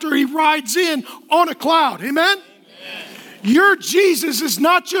after he rides in on a cloud. Amen? Amen. Your Jesus is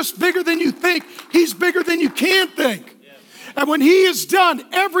not just bigger than you think, he's bigger than you can think. Yes. And when he is done,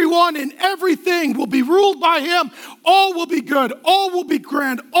 everyone and everything will be ruled by him. All will be good, all will be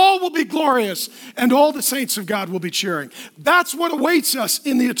grand, all will be glorious, and all the saints of God will be cheering. That's what awaits us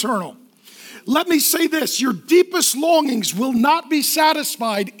in the eternal. Let me say this, your deepest longings will not be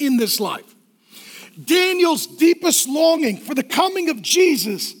satisfied in this life. Daniel's deepest longing for the coming of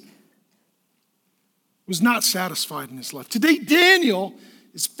Jesus was not satisfied in his life. Today, Daniel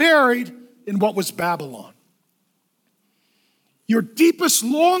is buried in what was Babylon. Your deepest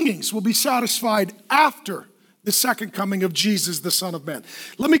longings will be satisfied after the second coming of Jesus, the Son of Man.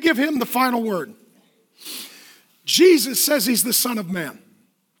 Let me give him the final word. Jesus says he's the Son of Man.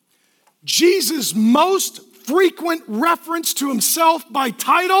 Jesus' most frequent reference to himself by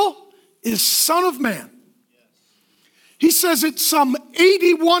title is Son of Man. He says it some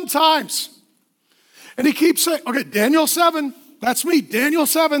 81 times. And he keeps saying, okay, Daniel 7, that's me. Daniel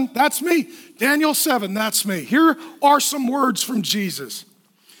 7, that's me. Daniel 7, that's me. Here are some words from Jesus.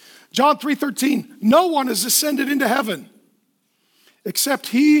 John 3:13, no one has ascended into heaven except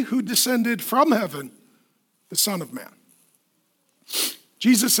he who descended from heaven, the Son of Man.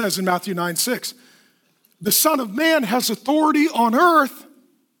 Jesus says in Matthew 9:6, the Son of Man has authority on earth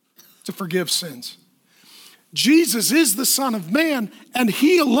to forgive sins. Jesus is the Son of Man, and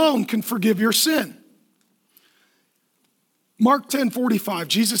he alone can forgive your sin. Mark 10:45,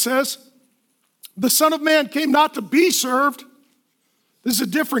 Jesus says, the Son of Man came not to be served. This is a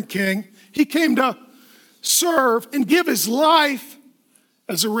different king. He came to serve and give his life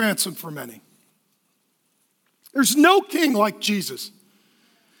as a ransom for many. There's no king like Jesus.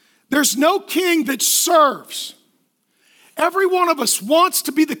 There's no king that serves. Every one of us wants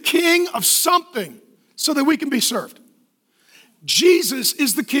to be the king of something so that we can be served. Jesus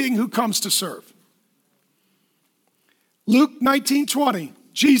is the king who comes to serve. Luke 19:20,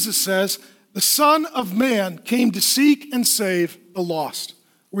 Jesus says, the Son of Man came to seek and save the lost.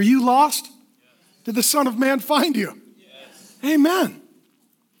 Were you lost? Yes. Did the Son of Man find you? Yes. Amen.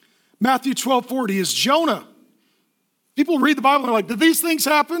 Matthew 12:40 is Jonah. People read the Bible and they're like, did these things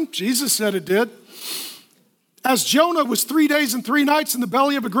happen? Jesus said it did. As Jonah was 3 days and 3 nights in the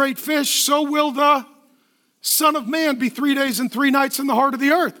belly of a great fish, so will the Son of Man be 3 days and 3 nights in the heart of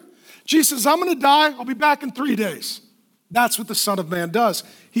the earth. Jesus says, I'm going to die. I'll be back in 3 days. That's what the Son of Man does.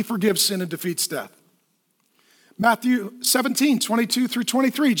 He forgives sin and defeats death. Matthew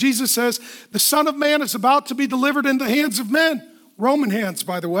 17:22-23, Jesus says, the Son of Man is about to be delivered into the hands of men, Roman hands,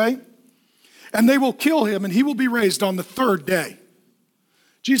 by the way, and they will kill him, and he will be raised on the third day.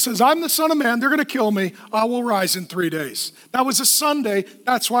 Jesus says, I'm the Son of Man. They're going to kill me. I will rise in 3 days. That was a Sunday.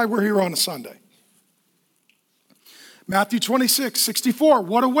 That's why we're here on a Sunday. Matthew 26:64,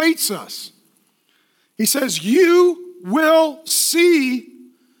 what awaits us? He says, you will see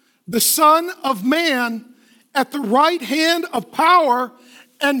the Son of Man at the right hand of power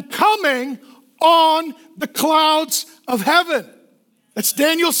and coming on the clouds of heaven. That's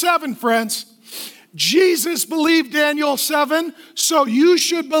Daniel 7, friends. Jesus believed Daniel 7, so you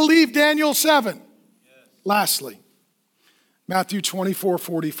should believe Daniel 7. Yes. Lastly, Matthew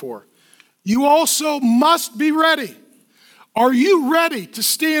 24:44. You also must be ready. Are you ready to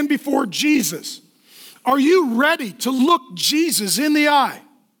stand before Jesus? Are you ready to look Jesus in the eye?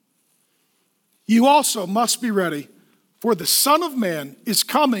 You also must be ready, for the Son of Man is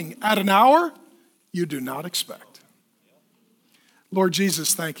coming at an hour you do not expect. Lord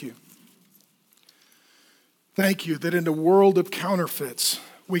Jesus, thank you. Thank you that in the world of counterfeits,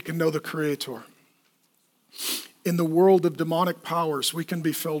 we can know the Creator. In the world of demonic powers, we can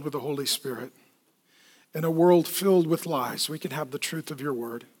be filled with the Holy Spirit. In a world filled with lies, we can have the truth of your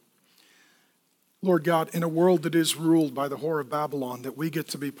word. Lord God, in a world that is ruled by the whore of Babylon, that we get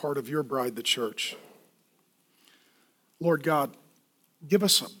to be part of your bride, the church. Lord God, give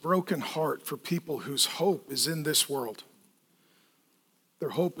us a broken heart for people whose hope is in this world. Their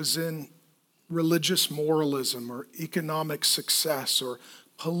hope is in religious moralism or economic success or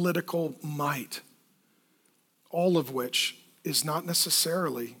political might, all of which is not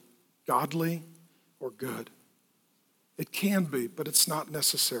necessarily godly or good. It can be, but it's not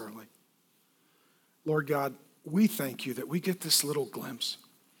necessarily. Lord God, we thank you that we get this little glimpse.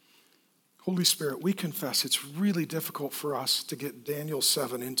 Holy Spirit, we confess it's really difficult for us to get Daniel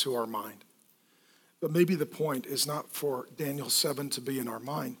 7 into our mind. But maybe the point is not for Daniel 7 to be in our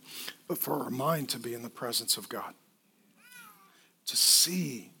mind, but for our mind to be in the presence of God. To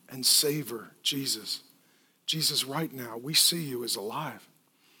see and savor Jesus. Jesus, right now, we see you as alive.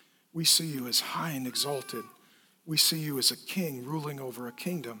 We see you as high and exalted. We see you as a king ruling over a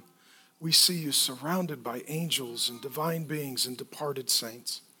kingdom. We see you surrounded by angels and divine beings and departed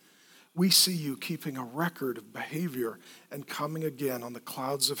saints. We see you keeping a record of behavior and coming again on the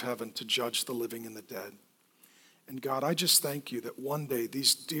clouds of heaven to judge the living and the dead. And God, I just thank you that one day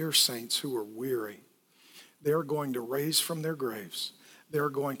these dear saints who are weary, they're going to raise from their graves. They're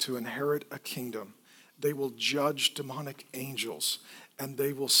going to inherit a kingdom. They will judge demonic angels, and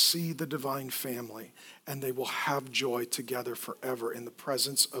they will see the divine family, and they will have joy together forever in the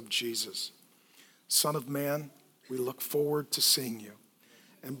presence of Jesus. Son of Man, we look forward to seeing you.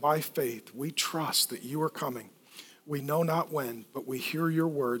 And by faith, we trust that you are coming. We know not when, but we hear your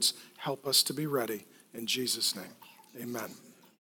words. Help us to be ready. In Jesus' name, amen.